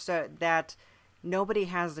oversaturated, that nobody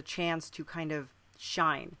has the chance to kind of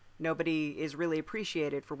shine. Nobody is really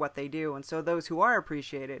appreciated for what they do. And so those who are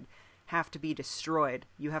appreciated have to be destroyed.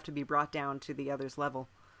 You have to be brought down to the other's level.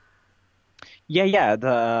 Yeah.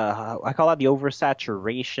 I call that the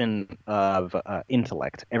oversaturation of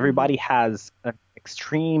intellect. Everybody has an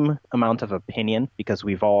extreme amount of opinion because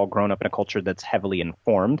we've all grown up in a culture that's heavily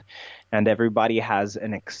informed, and everybody has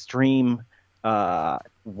an extreme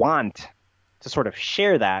want to sort of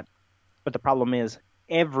share that. But the problem is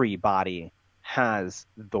everybody has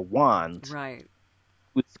the want, right,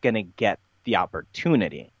 who's going to get the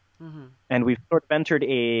opportunity. Mm-hmm. And we've sort of entered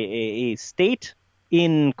a state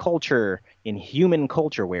in culture, in human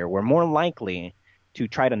culture, where we're more likely to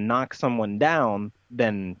try to knock someone down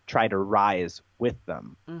than try to rise with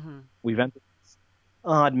them. Mm-hmm. We've entered this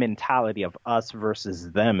odd mentality of us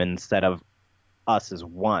versus them instead of us as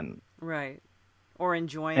one. Right. Or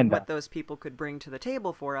enjoying what those people could bring to the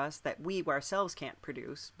table for us that we ourselves can't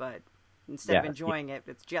produce, but instead of enjoying it,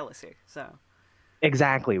 it's jealousy. So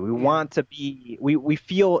exactly. We want to be, we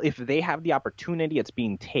feel if they have the opportunity, it's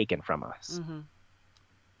being taken from us. Mm-hmm.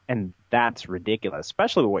 And that's ridiculous,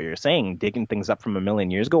 especially what you're saying, digging things up from a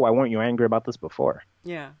million years ago. Why weren't you angry about this before?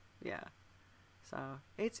 Yeah. So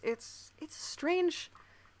it's a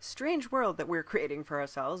strange world that we're creating for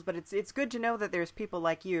ourselves, but it's good to know that there's people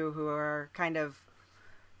like you who are kind of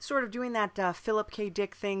sort of doing that Philip K.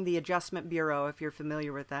 Dick thing, the Adjustment Bureau, if you're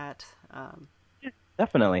familiar with that.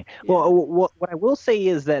 Definitely. Yeah. Well, what I will say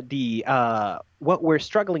is that the what we're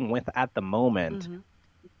struggling with at the moment, mm-hmm.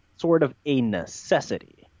 sort of a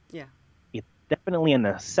necessity. Yeah. It's definitely a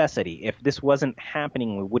necessity. If this wasn't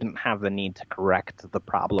happening, we wouldn't have the need to correct the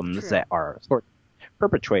problems that are sort of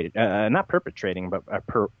perpetuating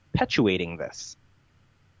this.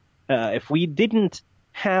 If we didn't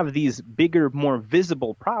have these bigger, more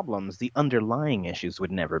visible problems, the underlying issues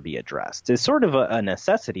would never be addressed. It's sort of a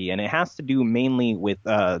necessity, and it has to do mainly with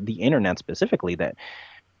the internet specifically, that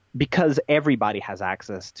because everybody has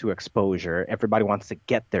access to exposure, everybody wants to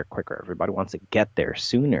get there quicker, everybody wants to get there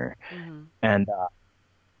sooner. Mm-hmm. And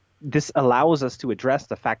this allows us to address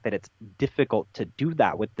the fact that it's difficult to do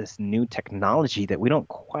that with this new technology that we don't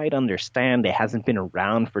quite understand. It hasn't been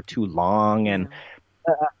around for too long, and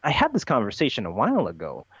I had this conversation a while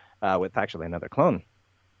ago with actually another clone,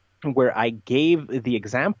 where I gave the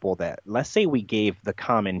example that, let's say we gave the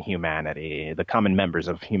common humanity, the common members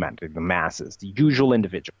of humanity, the masses, the usual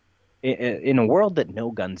individual, in a world that no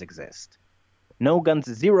guns exist.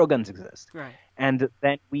 Zero guns exist. Right. And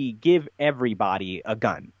then we give everybody a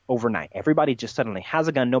gun overnight. Everybody just suddenly has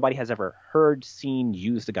a gun. Nobody has ever heard, seen,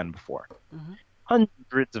 used a gun before. Mm-hmm.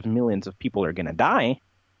 Hundreds of millions of people are going to die,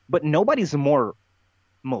 but nobody's more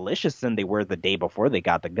malicious than they were the day before they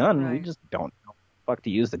got the gun. Right. We just don't know fuck to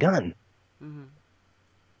use the gun. Mm-hmm.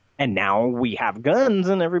 And now we have guns,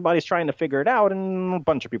 and everybody's trying to figure it out, and a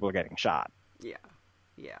bunch of people are getting shot. Yeah.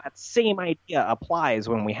 Yeah. That same idea applies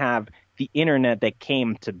when we have the internet that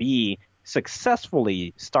came to be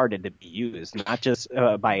successfully started to be used, not just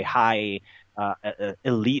by high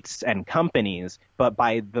elites and companies, but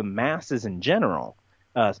by the masses in general.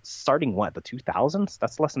 Starting the 2000s?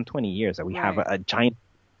 That's less than 20 years that we have a giant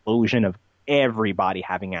explosion of everybody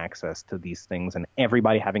having access to these things, and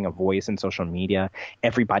everybody having a voice in social media,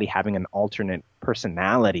 everybody having an alternate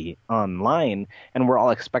personality online, and we're all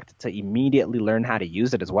expected to immediately learn how to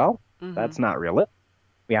use it as well. Mm-hmm. That's not real.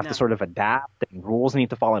 We have to sort of adapt, and rules need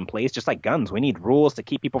to fall in place, just like guns. We need rules to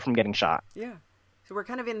keep people from getting shot. Yeah. So we're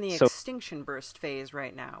kind of in the extinction burst phase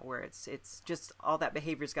right now, where it's just all that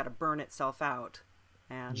behavior's got to burn itself out.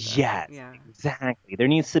 And, yes, exactly. There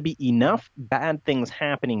needs to be enough bad things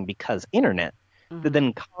happening because internet that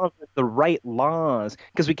then cause the right laws,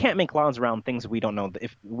 because we can't make laws around things we don't know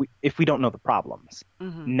if we don't know the problems.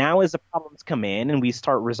 Now as the problems come in and we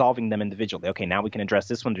start resolving them individually, okay, now we can address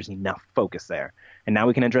this one, there's enough focus there, and now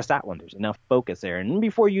we can address that one, there's enough focus there, and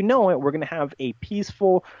before you know it, we're going to have a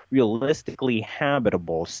peaceful, realistically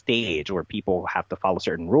habitable stage where people have to follow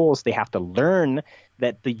certain rules. They have to learn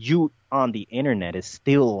that the you on the internet is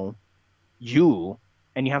still you,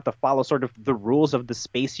 and you have to follow sort of the rules of the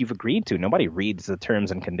space you've agreed to. Nobody reads the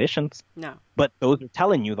terms and conditions. No. But those are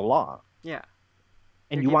telling you the law. Yeah.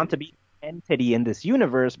 And you want to be an entity in this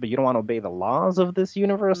universe, but you don't want to obey the laws of this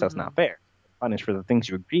universe? That's not fair. Punish for the things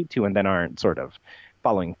you agreed to and then aren't sort of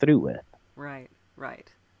following through with. Right.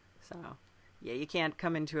 So, yeah, you can't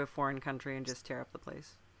come into a foreign country and just tear up the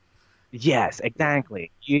place. Yes,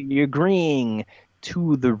 exactly. You're agreeing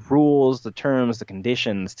to the rules, the terms, the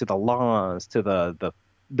conditions, to the laws, to the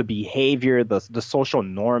behavior, the social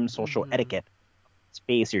norms, social etiquette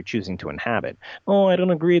space you're choosing to inhabit. Oh, I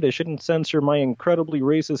don't agree. They shouldn't censor my incredibly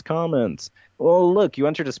racist comments. Well, look, you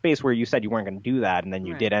entered a space where you said you weren't going to do that, and then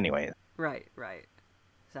you did anyway. Right.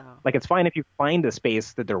 So, like, it's fine if you find a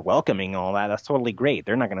space that they're welcoming all that. That's totally great.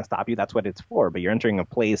 They're not going to stop you. That's what it's for. But you're entering a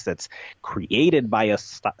place that's created by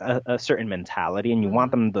a certain mentality, and you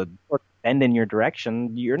want them to bend in your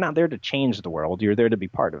direction. You're not there to change the world. You're there to be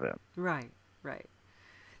part of it. Right.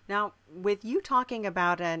 Now, with you talking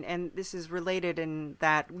about, and this is related in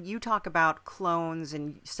that you talk about clones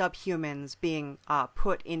and subhumans being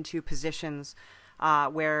put into positions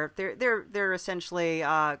where they're essentially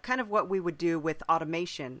kind of what we would do with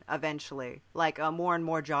automation eventually. Like more and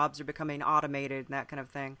more jobs are becoming automated and that kind of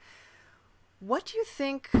thing. What do you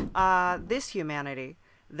think this humanity,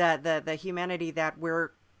 the humanity that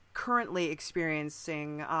we're currently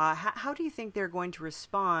experiencing, how do you think they're going to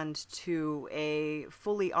respond to a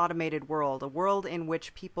fully automated world, a world in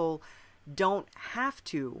which people don't have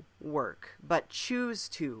to work but choose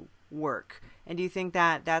to work? And do you think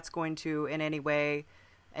that that's going to in any way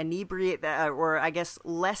inebriate that, or I guess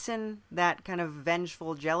lessen that kind of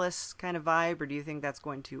vengeful, jealous kind of vibe, or do you think that's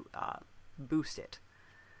going to boost it?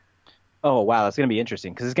 Oh, wow, that's going to be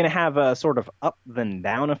interesting, because it's going to have a sort of up and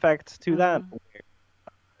down effect to that.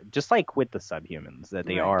 Just like with the subhumans, that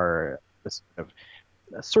they are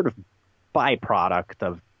a sort of byproduct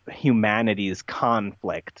of humanity's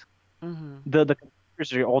conflict. The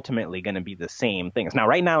computers are ultimately going to be the same things. Now,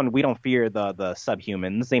 right now, we don't fear the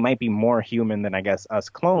subhumans. They might be more human than, I guess, us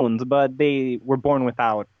clones, but they were born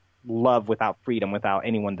without love, without freedom, without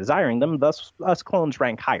anyone desiring them. Thus, us clones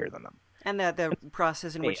rank higher than them. And the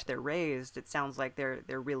process in which they're raised, it sounds like they're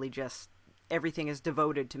really just, everything is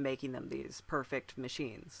devoted to making them these perfect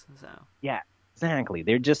machines. So yeah, exactly.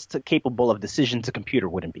 They're just capable of decisions a computer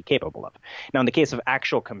wouldn't be capable of. Now, in the case of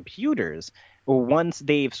actual computers, once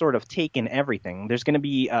they've sort of taken everything, there's going to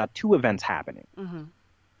be two events happening.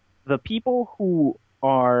 The people who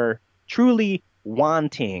are truly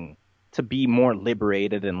wanting to be more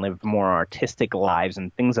liberated and live more artistic lives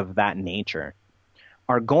and things of that nature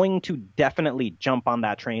are going to definitely jump on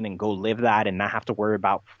that train and go live that and not have to worry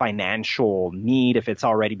about financial need if it's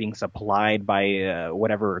already being supplied by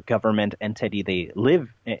whatever government entity they live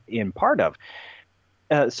in part of.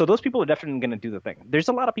 So those people are definitely going to do the thing. There's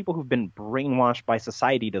a lot of people who've been brainwashed by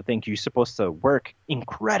society to think you're supposed to work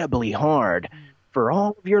incredibly hard for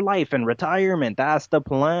all of your life and retirement. That's the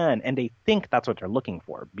plan. And they think that's what they're looking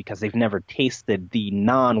for because they've never tasted the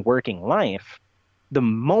non-working life. The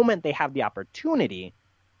moment they have the opportunity,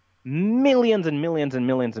 millions and millions and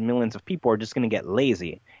millions and millions of people are just going to get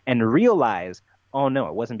lazy and realize, oh, no,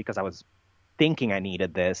 it wasn't because I was thinking I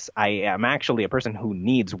needed this. I am actually a person who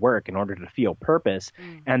needs work in order to feel purpose.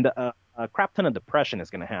 And a crap ton of depression is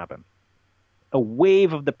going to happen. a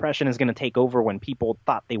wave of depression is going to take over when people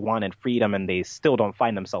thought they wanted freedom and they still don't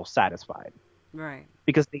find themselves satisfied. Right.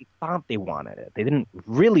 Because they thought they wanted it. They didn't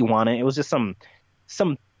really want it. It was just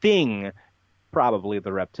something, probably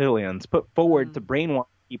the reptilians, put forward to brainwash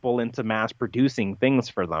people into mass producing things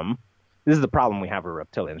for them. This is the problem we have with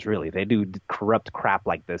reptilians, really. They do corrupt crap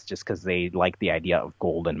like this just because they like the idea of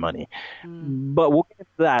gold and money. But we'll get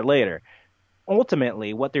to that later.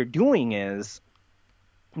 Ultimately, what they're doing is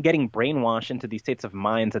getting brainwashed into these states of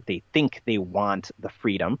minds that they think they want the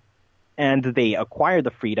freedom, and they acquire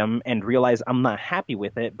the freedom and realize I'm not happy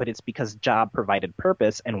with it, but it's because job provided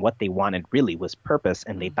purpose, and what they wanted really was purpose,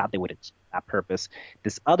 and they thought they would achieve that purpose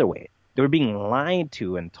this other way. They were being lied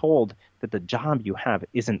to and told that the job you have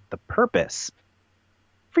isn't the purpose.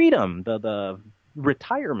 Freedom, the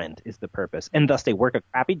retirement is the purpose. And thus they work a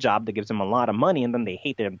crappy job that gives them a lot of money, and then they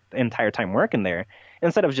hate their entire time working there,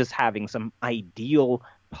 instead of just having some ideal,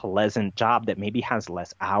 pleasant job that maybe has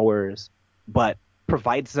less hours, but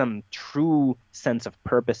provides them true sense of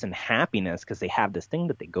purpose and happiness because they have this thing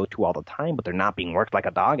that they go to all the time, but they're not being worked like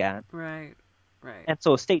a dog at. Right. And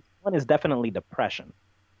so stage one is definitely depression.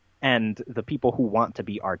 And the people who want to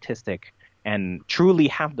be artistic and truly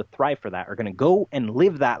have the thrive for that are going to go and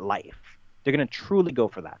live that life. They're going to truly go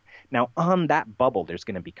for that. Now, on that bubble, there's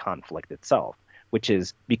going to be conflict itself, which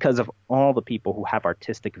is because of all the people who have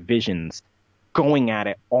artistic visions going at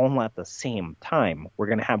it all at the same time, we're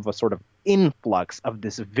going to have a sort of influx of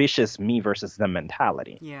this vicious me versus them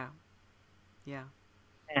mentality. Yeah. Yeah.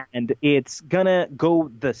 And it's going to go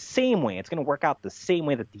the same way. It's going to work out the same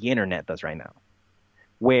way that the internet does right now,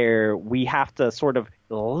 where we have to sort of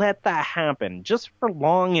let that happen just for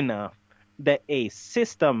long enough that a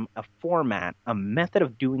system, a format, a method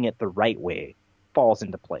of doing it the right way falls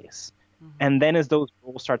into place. And then as those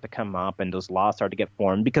rules start to come up and those laws start to get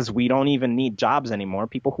formed, because we don't even need jobs anymore,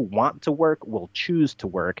 people who want to work will choose to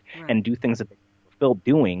work and do things that they feel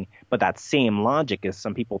doing. But that same logic is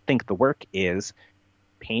some people think the work is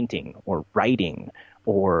painting or writing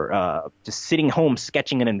or just sitting home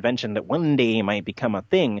sketching an invention that one day might become a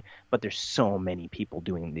thing. But there's so many people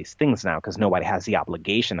doing these things now because nobody has the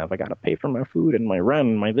obligation of, I got to pay for my food and my rent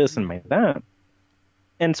and my this and my that.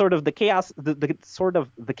 And sort of the chaos,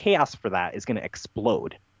 the chaos for that is going to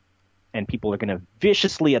explode, and people are going to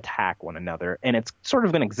viciously attack one another. And it's sort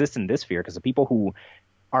of going to exist in this sphere because the people who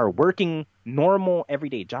are working normal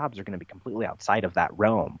everyday jobs are going to be completely outside of that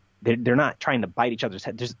realm. They're not trying to bite each other's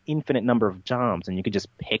head. There's infinite number of jobs, and you could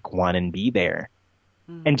just pick one and be there,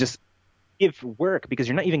 and just give work because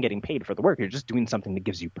you're not even getting paid for the work. You're just doing something that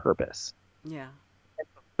gives you purpose. Yeah.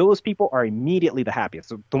 Those people are immediately the happiest.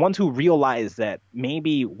 So the ones who realize that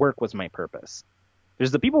maybe work was my purpose. There's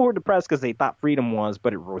the people who are depressed because they thought freedom was,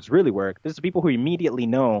 but it was really work. There's the people who immediately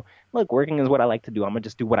know, look, working is what I like to do. I'm going to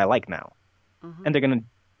just do what I like now. And they're going to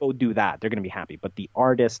go do that. They're going to be happy. But the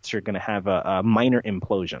artists are going to have a minor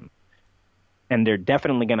implosion. And they're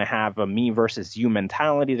definitely going to have a me versus you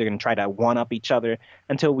mentality. They're going to try to one-up each other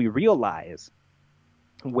until we realize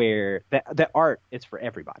where the art is for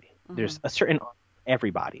everybody. There's a certain art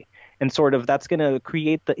everybody, and sort of that's going to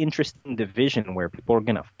create the interesting division where people are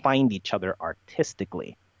going to find each other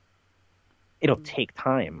artistically. It'll take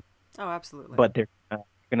time. Oh, absolutely. But they're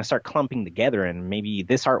going to start clumping together, and maybe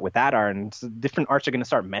this art with that art, and different arts are going to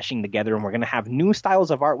start meshing together, and we're going to have new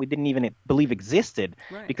styles of art we didn't even believe existed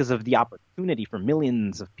because of the opportunity for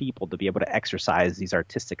millions of people to be able to exercise these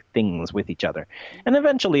artistic things with each other. And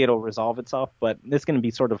eventually it'll resolve itself, but it's going to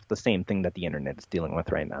be sort of the same thing that the internet is dealing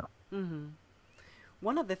with right now.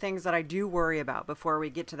 One of the things that I do worry about before we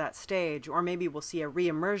get to that stage, or maybe we'll see a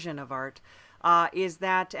re-immersion of art, is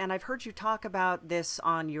that, and I've heard you talk about this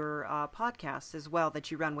on your podcast as well, that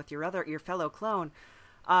you run with your fellow clone,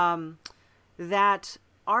 that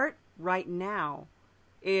art right now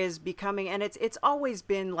is becoming, and it's always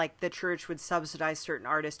been like the church would subsidize certain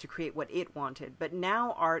artists to create what it wanted, but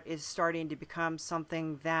now art is starting to become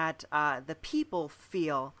something that the people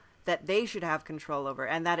feel that they should have control over,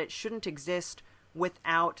 and that it shouldn't exist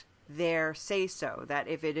without their say-so, that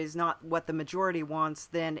if it is not what the majority wants,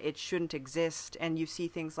 then it shouldn't exist. And you see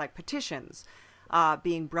things like petitions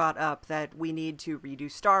being brought up that we need to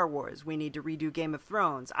redo Star Wars, we need to redo Game of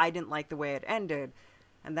Thrones, I didn't like the way it ended,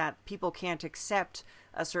 and that people can't accept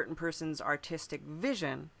a certain person's artistic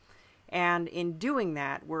vision. And in doing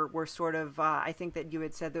that, we're sort of, I think that you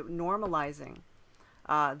had said that normalizing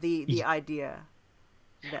the idea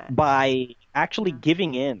that by actually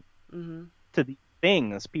giving in to these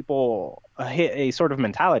things, people hit a sort of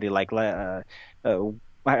mentality like I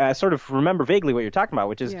sort of remember vaguely what you're talking about,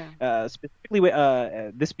 which is specifically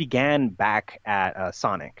this began back at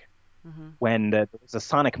Sonic when there was a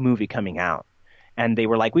Sonic movie coming out, and they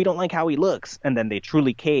were like, we don't like how he looks, and then they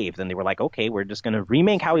truly caved, and they were like, okay, we're just going to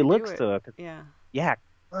remake how he looks Yeah. yeah,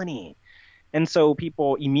 money. And so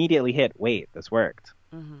people immediately hit, wait, this worked.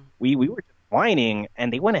 We were just whining,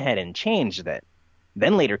 and they went ahead and changed it.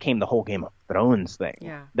 Then later came the whole Game of Thrones thing.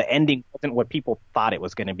 Yeah. The ending wasn't what people thought it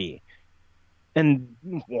was going to be. And,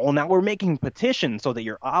 well, now we're making petitions so that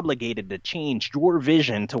you're obligated to change your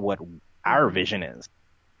vision to what our vision is.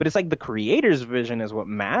 But it's like the creator's vision is what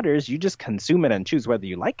matters. You just consume it and choose whether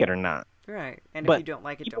you like it or not. Right. And But if you don't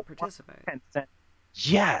like it, don't participate. 10 cents.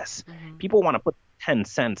 Yes. People want to put 10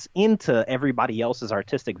 cents into everybody else's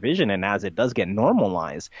artistic vision. And as it does get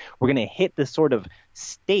normalized, we're going to hit this sort of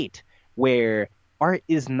state where art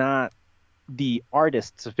is not the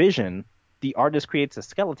artist's vision. The artist creates a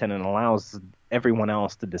skeleton and allows everyone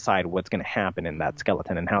else to decide what's going to happen in that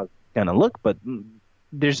skeleton and how it's going to look. But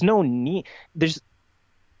there's no need.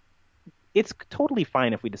 It's totally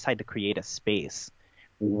fine if we decide to create a space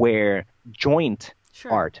where joint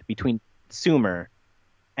art between consumer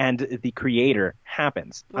and the creator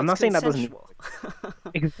happens. Well, I'm not saying that doesn't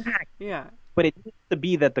exactly. Yeah. But it needs to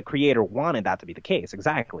be that the creator wanted that to be the case.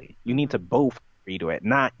 Exactly. You need to both agree to it,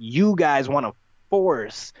 not you guys want to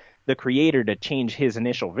force the creator to change his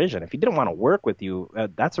initial vision. If he didn't want to work with you,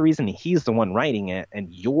 that's the reason he's the one writing it and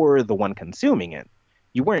you're the one consuming it.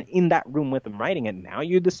 You weren't in that room with him writing it. Now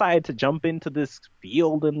you decide to jump into this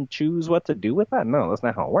field and choose what to do with that? No, that's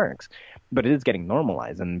not how it works. But it is getting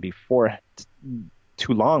normalized. And before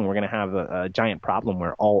too long, we're going to have a giant problem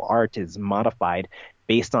where all art is modified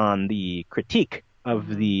based on the critique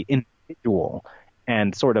of the individual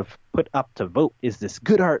and sort of put up to vote. Is this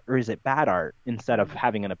good art or is it bad art? Instead of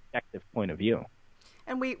having an objective point of view.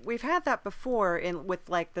 And we've had that before with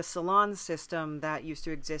like the salon system that used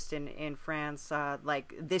to exist in France.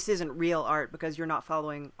 Like, this isn't real art because you're not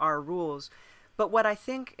following our rules. But what I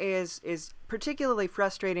think is particularly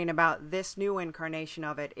frustrating about this new incarnation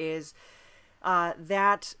of it is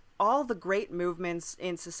that all the great movements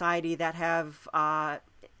in society that have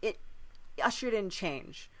it ushered in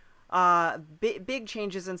change. Big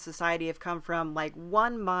changes in society have come from like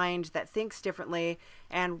one mind that thinks differently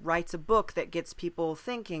and writes a book that gets people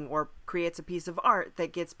thinking, or creates a piece of art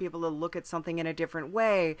that gets people to look at something in a different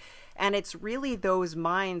way. And it's really those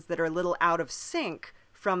minds that are a little out of sync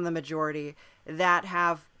from the majority that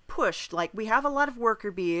have pushed. Like, we have a lot of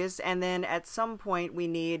worker bees, and then at some point we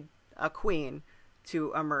need a queen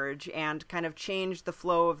to emerge and kind of change the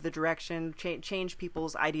flow of the direction, change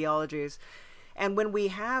people's ideologies. And when we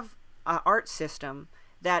have an art system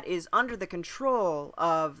that is under the control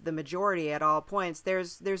of the majority at all points,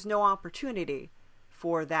 there's no opportunity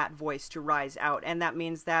for that voice to rise out. And that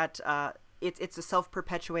means that it's a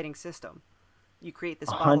self-perpetuating system. You create this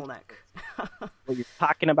bottleneck. What you're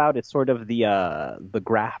talking about is sort of the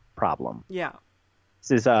graph problem. Yeah.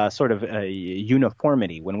 This is sort of a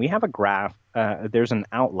uniformity. When we have a graph, there's an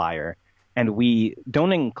outlier, and we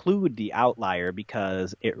don't include the outlier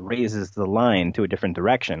because it raises the line to a different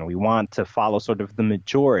direction. We want to follow sort of the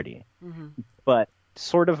majority. But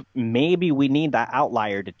sort of maybe we need that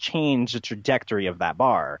outlier to change the trajectory of that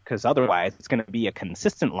bar, because otherwise it's going to be a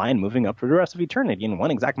consistent line moving up for the rest of eternity in one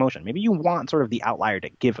exact motion. Maybe you want sort of the outlier to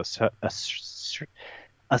give us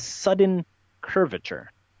a sudden curvature.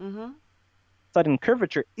 Sudden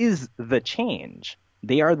curvature is the change.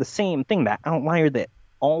 They are the same thing. That outlier that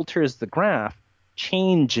alters the graph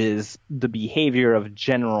changes the behavior of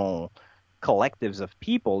general collectives of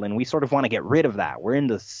people, and we sort of want to get rid of that. We're in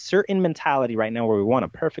the certain mentality right now where we want a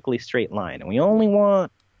perfectly straight line, and we only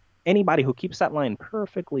want anybody who keeps that line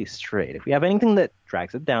perfectly straight. If we have anything that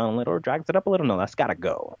drags it down a little or drags it up a little, no, that's got to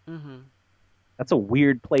go. That's a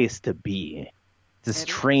weird place to be. It's a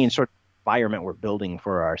strange sort of environment we're building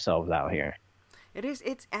for ourselves out here. It is.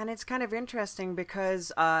 It's kind of interesting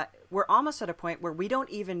because we're almost at a point where we don't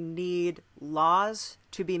even need laws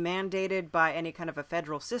to be mandated by any kind of a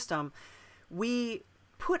federal system. We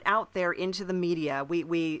put out there into the media,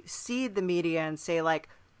 we seed the media and say, like,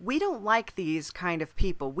 we don't like these kind of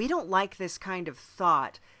people. We don't like this kind of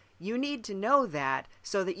thought. You need to know that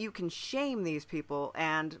so that you can shame these people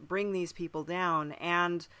and bring these people down.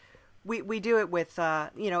 And we do it with,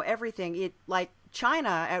 everything. Like,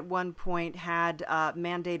 China at one point had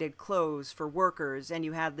mandated clothes for workers, and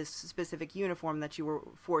you had this specific uniform that you were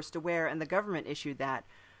forced to wear, and the government issued that.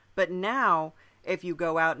 But now, if you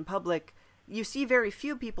go out in public, you see very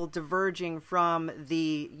few people diverging from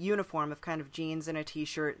the uniform of kind of jeans and a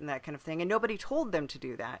t-shirt and that kind of thing, and nobody told them to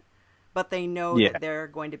do that. But they know that they're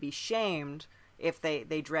going to be shamed if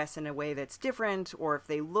they dress in a way that's different, or if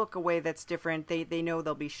they look a way that's different. They know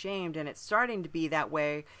they'll be shamed, and it's starting to be that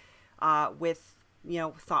way with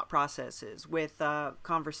thought processes, with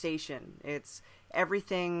conversation. It's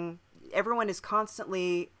everything. Everyone is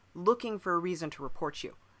constantly looking for a reason to report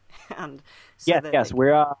you. And so yes,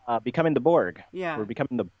 we're becoming the Borg. Yeah, we're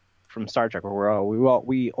becoming from Star Trek. Where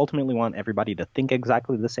we ultimately want everybody to think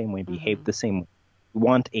exactly the same way, behave the same way. We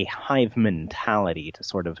want a hive mentality to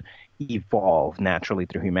sort of evolve naturally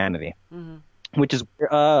through humanity, which is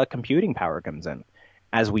where computing power comes in.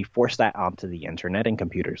 As we force that onto the internet and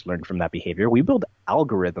computers learn from that behavior, we build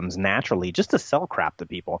algorithms naturally just to sell crap to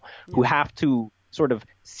people who have to sort of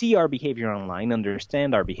see our behavior online,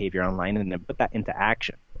 understand our behavior online, and then put that into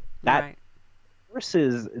action. That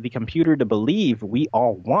forces the computer to believe we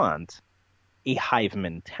all want a hive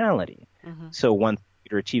mentality. So once the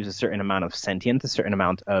computer achieves a certain amount of sentience, a certain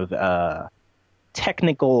amount of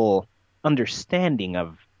technical understanding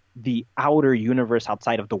of the outer universe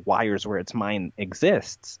outside of the wires where its mind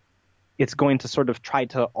exists, it's going to sort of try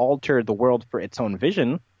to alter the world for its own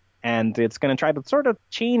vision, and it's going to try to sort of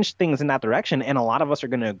change things in that direction. And a lot of us are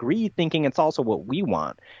going to agree, thinking it's also what we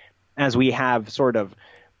want, as we have sort of,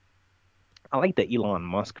 I like the Elon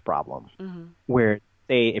Musk problem, where,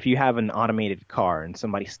 say, if you have an automated car and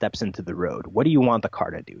somebody steps into the road, what do you want the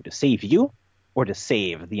car to do? To save you or to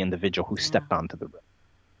save the individual who stepped onto the road?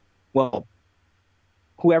 Well,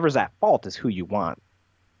 whoever's at fault is who you want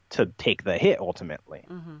to take the hit ultimately.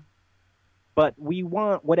 But we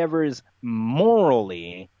want whatever is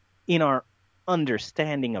morally in our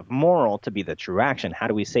understanding of moral to be the true action. How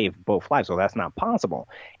do we save both lives? Well, that's not possible.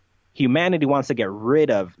 Humanity wants to get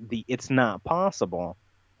rid of the it's not possible,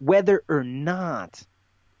 whether or not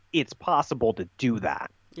it's possible to do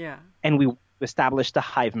that. Yeah. And we established the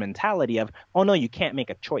hive mentality of, oh no, you can't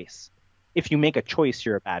make a choice. If you make a choice,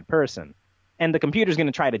 you're a bad person. And the computer's going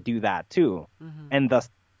to try to do that too. And thus,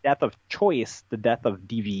 death of choice, the death of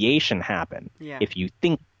deviation happen. Yeah. If you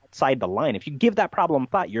think outside the line, if you give that problem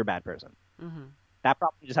thought, you're a bad person. That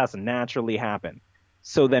problem just has to naturally happen.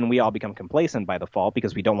 So then we all become complacent by default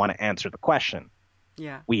because we don't want to answer the question.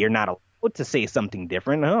 Yeah. We are not allowed to say something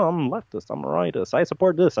different. Oh, I'm leftist, I'm rightist, I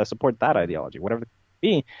support this, I support that ideology, whatever it may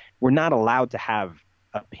be. We're not allowed to have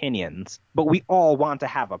opinions, but we all want to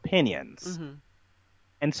have opinions.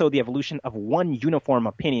 And so the evolution of one uniform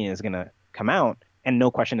opinion is going to come out, and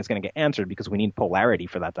no question is going to get answered because we need polarity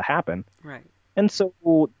for that to happen. Right. And so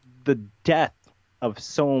the death of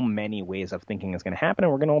so many ways of thinking is going to happen,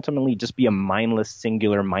 and we're going to ultimately just be a mindless,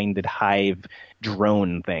 singular-minded hive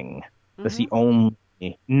drone thing. That's the only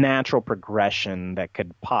natural progression that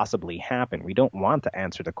could possibly happen. We don't want to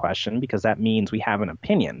answer the question because that means we have an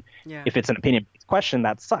opinion. Yeah. If it's an opinion-based question,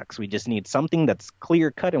 that sucks. We just need something that's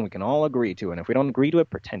clear-cut and we can all agree to. And if we don't agree to it,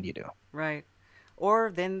 pretend you do. Right.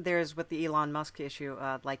 Or then there's with the Elon Musk issue,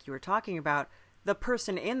 like you were talking about, the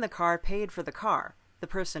person in the car paid for the car. The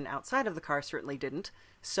person outside of the car certainly didn't.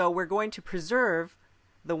 So we're going to preserve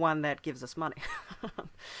the one that gives us money.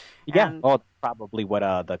 Yeah, well, probably what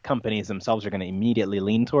the companies themselves are going to immediately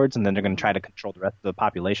lean towards, and then they're going to try to control the rest of the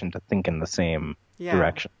population to think in the same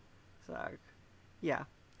direction. So, yeah.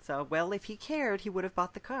 So, well, if he cared, he would have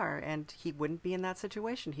bought the car, and he wouldn't be in that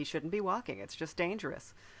situation. He shouldn't be walking. It's just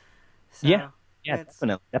dangerous. So, yeah,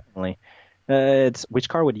 definitely. It's which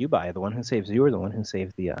car would you buy? The one who saves you, or the one who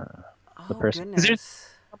saves the person? Goodness. There's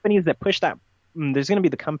companies that push that. There's going to be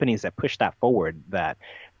the companies that push that forward, that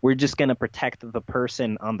we're just going to protect the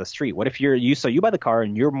person on the street. What if so you buy the car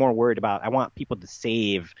and you're more worried about, I want to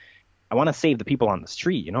save the people on the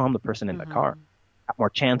street. I'm the person in the car. Got more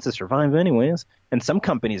chance to survive anyways. And some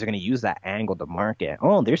companies are going to use that angle to market.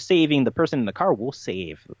 Oh, they're saving the person in the car. We'll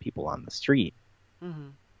save the people on the street. What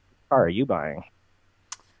car are you buying?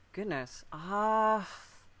 Goodness. I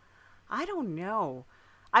don't know.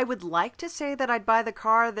 I would like to say that I'd buy the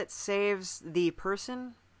car that saves the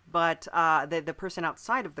person, but the person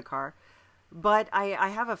outside of the car. But I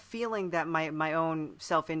have a feeling that my own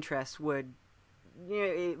self-interest would,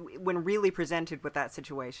 when really presented with that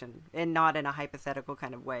situation, and not in a hypothetical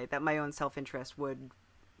kind of way, that my own self-interest would,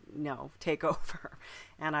 take over,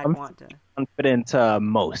 and I'd want to. Confident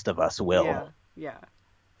most of us will. Yeah.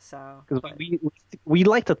 So, because we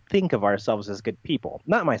like to think of ourselves as good people.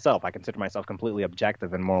 Not myself. I consider myself completely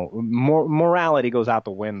objective, and morality goes out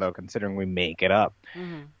the window considering we make it up.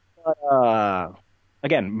 But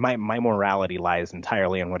again, my morality lies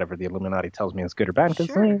entirely in whatever the Illuminati tells me is good or bad.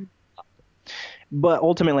 But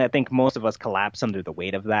ultimately, I think most of us collapse under the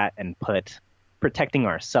weight of that and put protecting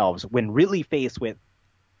ourselves when really faced with,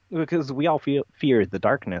 because we all fear the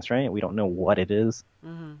darkness, right? We don't know what it is.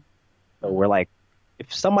 So we're like,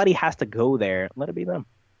 if somebody has to go there, let it be them.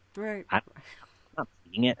 Right. I'm not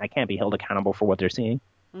seeing it. I can't be held accountable for what they're seeing.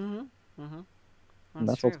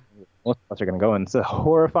 That's true. most of us are going to go. And it's a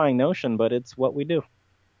horrifying notion, but it's what we do.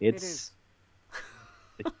 It's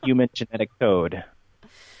the human genetic code.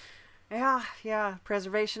 Yeah.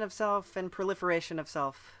 Preservation of self and proliferation of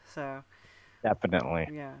self. So Definitely.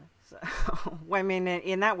 yeah. So, I mean,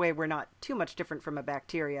 in that way, we're not too much different from a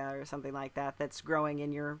bacteria or something like that that's growing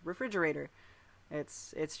in your refrigerator.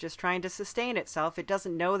 It's just trying to sustain itself. It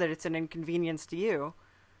doesn't know that it's an inconvenience to you.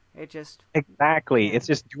 It just Exactly. It's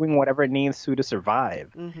just doing whatever it needs to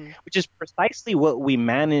survive, which is precisely what we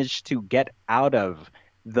managed to get out of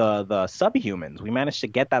the subhumans. We managed to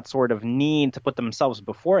get that sort of need to put themselves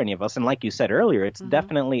before any of us. And like you said earlier, it's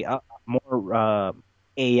definitely a more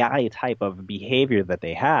AI type of behavior that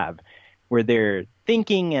they have, where they're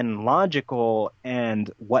thinking and logical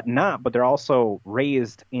and whatnot, but they're also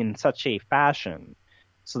raised in such a fashion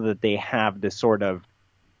so that they have this sort of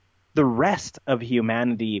the rest of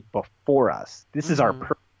humanity before us. This is our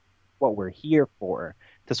purpose, what we're here for,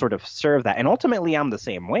 to sort of serve that. And ultimately, I'm the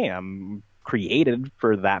same way. I'm created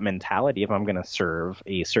for that mentality if I'm going to serve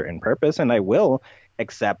a certain purpose, and I will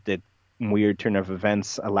accept it. Weird turn of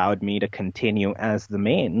events allowed me to continue as the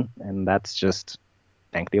main, and that's just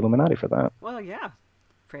thank the Illuminati for that. Well, yeah.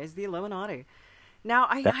 Praise the Illuminati. Now,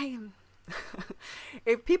 I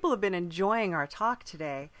if people have been enjoying our talk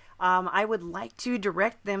today, I would like to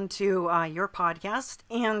direct them to your podcast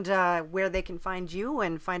and where they can find you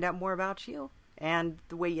and find out more about you and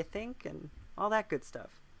the way you think and all that good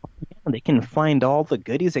stuff. Yeah, they can find all the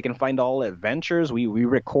goodies. They can find all adventures. We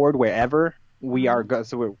record wherever we are.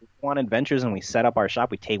 So we're on adventures, and we set up our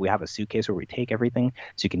shop. We have a suitcase where we take everything,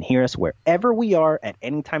 so you can hear us wherever we are at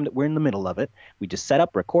any time that we're in the middle of it. We just set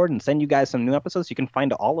up, record, and send you guys some new episodes. You can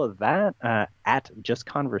find all of that at Just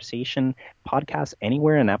Conversation Podcast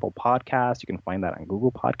anywhere in Apple Podcasts. You can find that on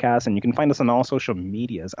Google Podcasts, and you can find us on all social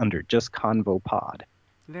medias under Just Convo Pod.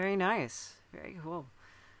 Very nice. Very cool.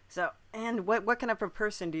 So, and what kind of a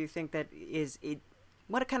person do you think that is it?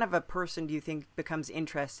 What kind of a person do you think becomes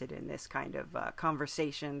interested in this kind of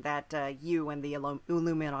conversation that you and the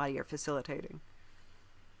Illuminati are facilitating?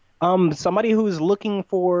 Somebody who's looking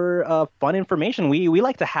for fun information. We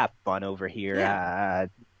like to have fun over here at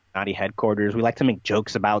Naughty Headquarters. We like to make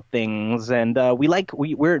jokes about things, and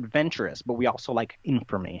we're adventurous, but we also like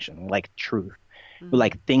information. We like truth. We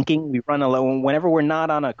like thinking. We run alone whenever we're not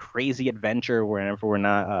on a crazy adventure, whenever we're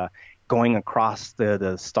not going across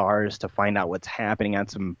the stars to find out what's happening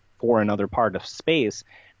at some foreign other part of space.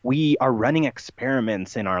 We are running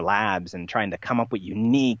experiments in our labs and trying to come up with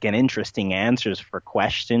unique and interesting answers for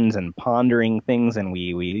questions and pondering things. And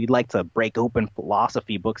we like to break open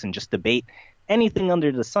philosophy books and just debate anything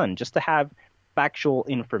under the sun just to have factual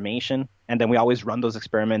information. And then we always run those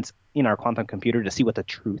experiments in our quantum computer to see what the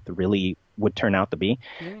truth really would turn out to be.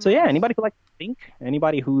 So yeah, anybody who likes to think,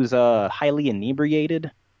 anybody who's highly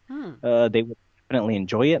inebriated, they would definitely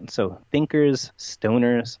enjoy it. So thinkers,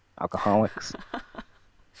 stoners, alcoholics.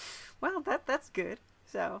 Well, that's good.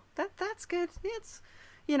 So that's good. It's,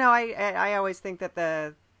 I always think that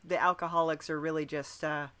the alcoholics are really just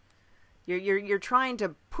you're trying to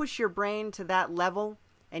push your brain to that level,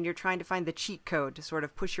 and you're trying to find the cheat code to sort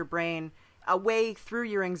of push your brain away through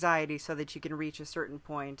your anxiety so that you can reach a certain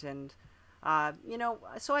point. And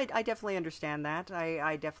so I definitely understand that.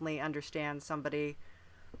 I definitely understand somebody.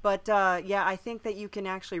 But, I think that you can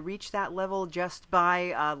actually reach that level just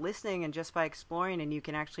by listening and just by exploring, and you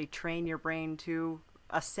can actually train your brain to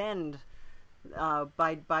ascend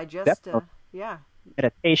by just,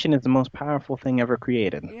 Meditation is the most powerful thing ever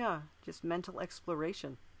created. Yeah, just mental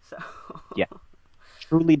exploration. So yeah,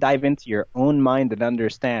 truly dive into your own mind and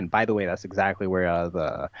understand. By the way, that's exactly where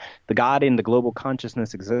the God in the global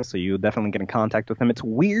consciousness exists, so you definitely get in contact with him. It's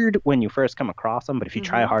weird when you first come across him, but if you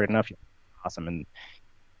try hard enough, you'll come across him. And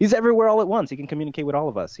he's everywhere all at once. He can communicate with all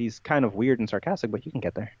of us. He's kind of weird and sarcastic, but you can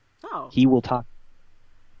get there. Oh. He will talk.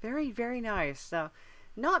 Very, very nice.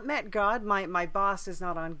 Not met God. My boss is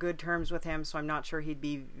not on good terms with him, so I'm not sure he'd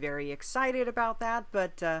be very excited about that.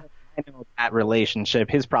 But I know that relationship.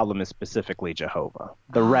 His problem is specifically Jehovah.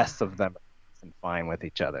 The rest of them are fine with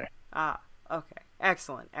each other. Okay.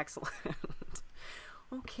 Excellent.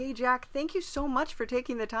 Okay, Jack, thank you so much for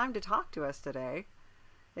taking the time to talk to us today.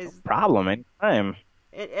 No problem. Anytime.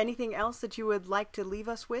 Anything else that you would like to leave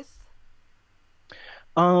us with?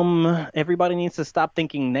 Everybody needs to stop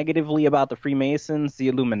thinking negatively about the Freemasons, the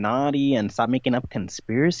Illuminati, and stop making up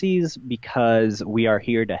conspiracies, because we are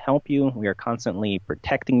here to help you. We are constantly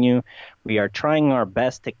protecting you. We are trying our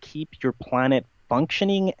best to keep your planet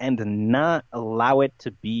functioning and not allow it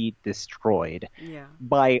to be destroyed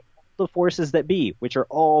by the forces that be, which are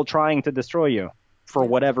all trying to destroy you for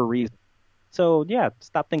whatever reason. So yeah,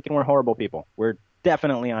 stop thinking we're horrible people. We're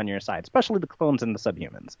definitely on your side, especially the clones and the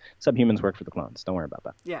subhumans. Subhumans work for the clones. Don't worry about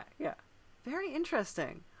that. Yeah, yeah. Very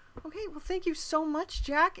interesting. Okay, well, thank you so much,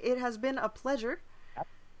 Jack. It has been a pleasure. Yep.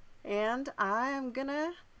 And I'm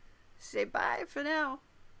gonna say bye for now.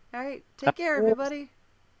 All right, take care, everybody.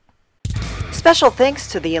 Special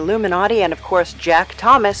thanks to the Illuminati and, of course, Jack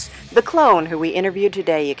Thomas, the clone who we interviewed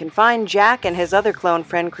today. You can find Jack and his other clone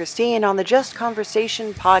friend, Christine, on the Just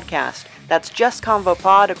Conversation podcast. That's Just Convo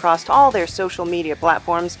Pod across all their social media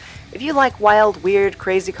platforms. If you like wild, weird,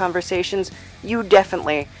 crazy conversations, you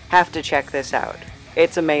definitely have to check this out.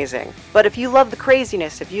 It's amazing. But if you love the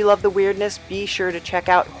craziness, if you love the weirdness, be sure to check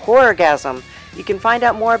out Horrorgasm. You can find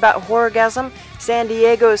out more about Horrorgasm, San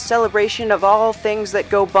Diego's celebration of all things that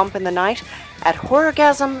go bump in the night, at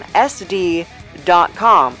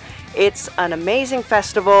horrorgasmsd.com. It's an amazing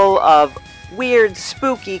festival of weird,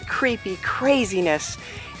 spooky, creepy craziness,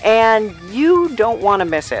 and you don't want to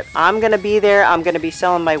miss it. I'm going to be there. I'm going to be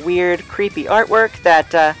selling my weird, creepy artwork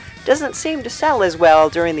that doesn't seem to sell as well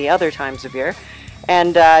during the other times of year.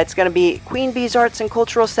 And it's going to be Queen Bee's Arts and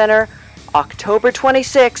Cultural Center, October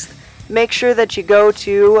 26th. Make sure that you go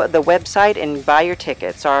to the website and buy your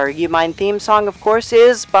tickets. Our You Mind theme song, of course,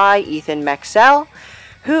 is by Ethan Mexell,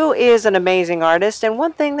 who is an amazing artist. And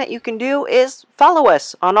one thing that you can do is follow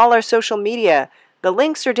us on all our social media. The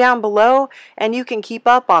links are down below, and you can keep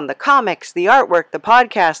up on the comics, the artwork, the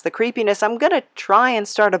podcast, the creepiness. I'm going to try and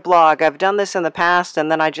start a blog. I've done this in the past,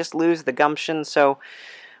 and then I just lose the gumption, so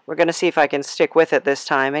we're going to see if I can stick with it this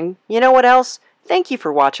time. And you know what else? Thank you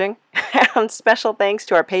for watching. And special thanks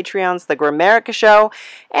to our Patreons, The Grammarica Show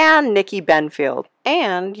and Nikki Benfield.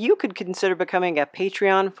 And you could consider becoming a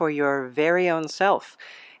Patreon for your very own self.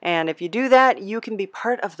 And if you do that, you can be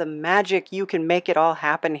part of the magic. You can make it all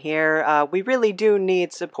happen here. We really do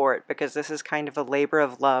need support because this is kind of a labor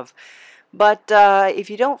of love. But if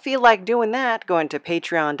you don't feel like doing that, going to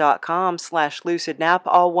patreon.com/lucidnap,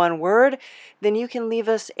 all one word, then you can leave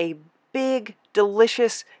us a big,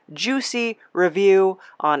 delicious, juicy review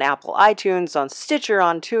on Apple iTunes, on Stitcher,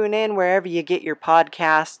 on TuneIn, wherever you get your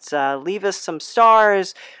podcasts. Leave us some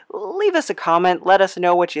stars, leave us a comment, let us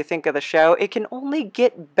know what you think of the show. It can only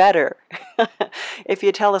get better if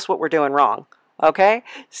you tell us what we're doing wrong, okay?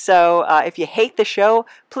 So if you hate the show,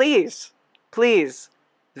 please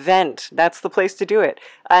vent. That's the place to do it.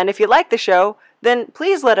 And if you like the show, then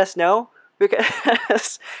please let us know,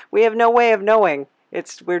 because we have no way of knowing.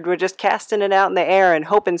 We're just casting it out in the air and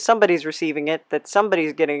hoping somebody's receiving it, that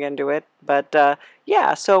somebody's getting into it. But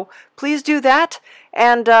yeah, so please do that.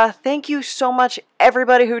 And thank you so much,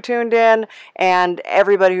 everybody who tuned in and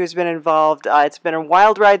everybody who's been involved. It's been a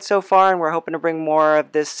wild ride so far, and we're hoping to bring more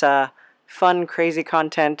of this fun, crazy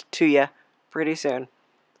content to you pretty soon.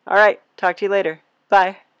 All right, talk to you later.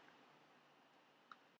 Bye.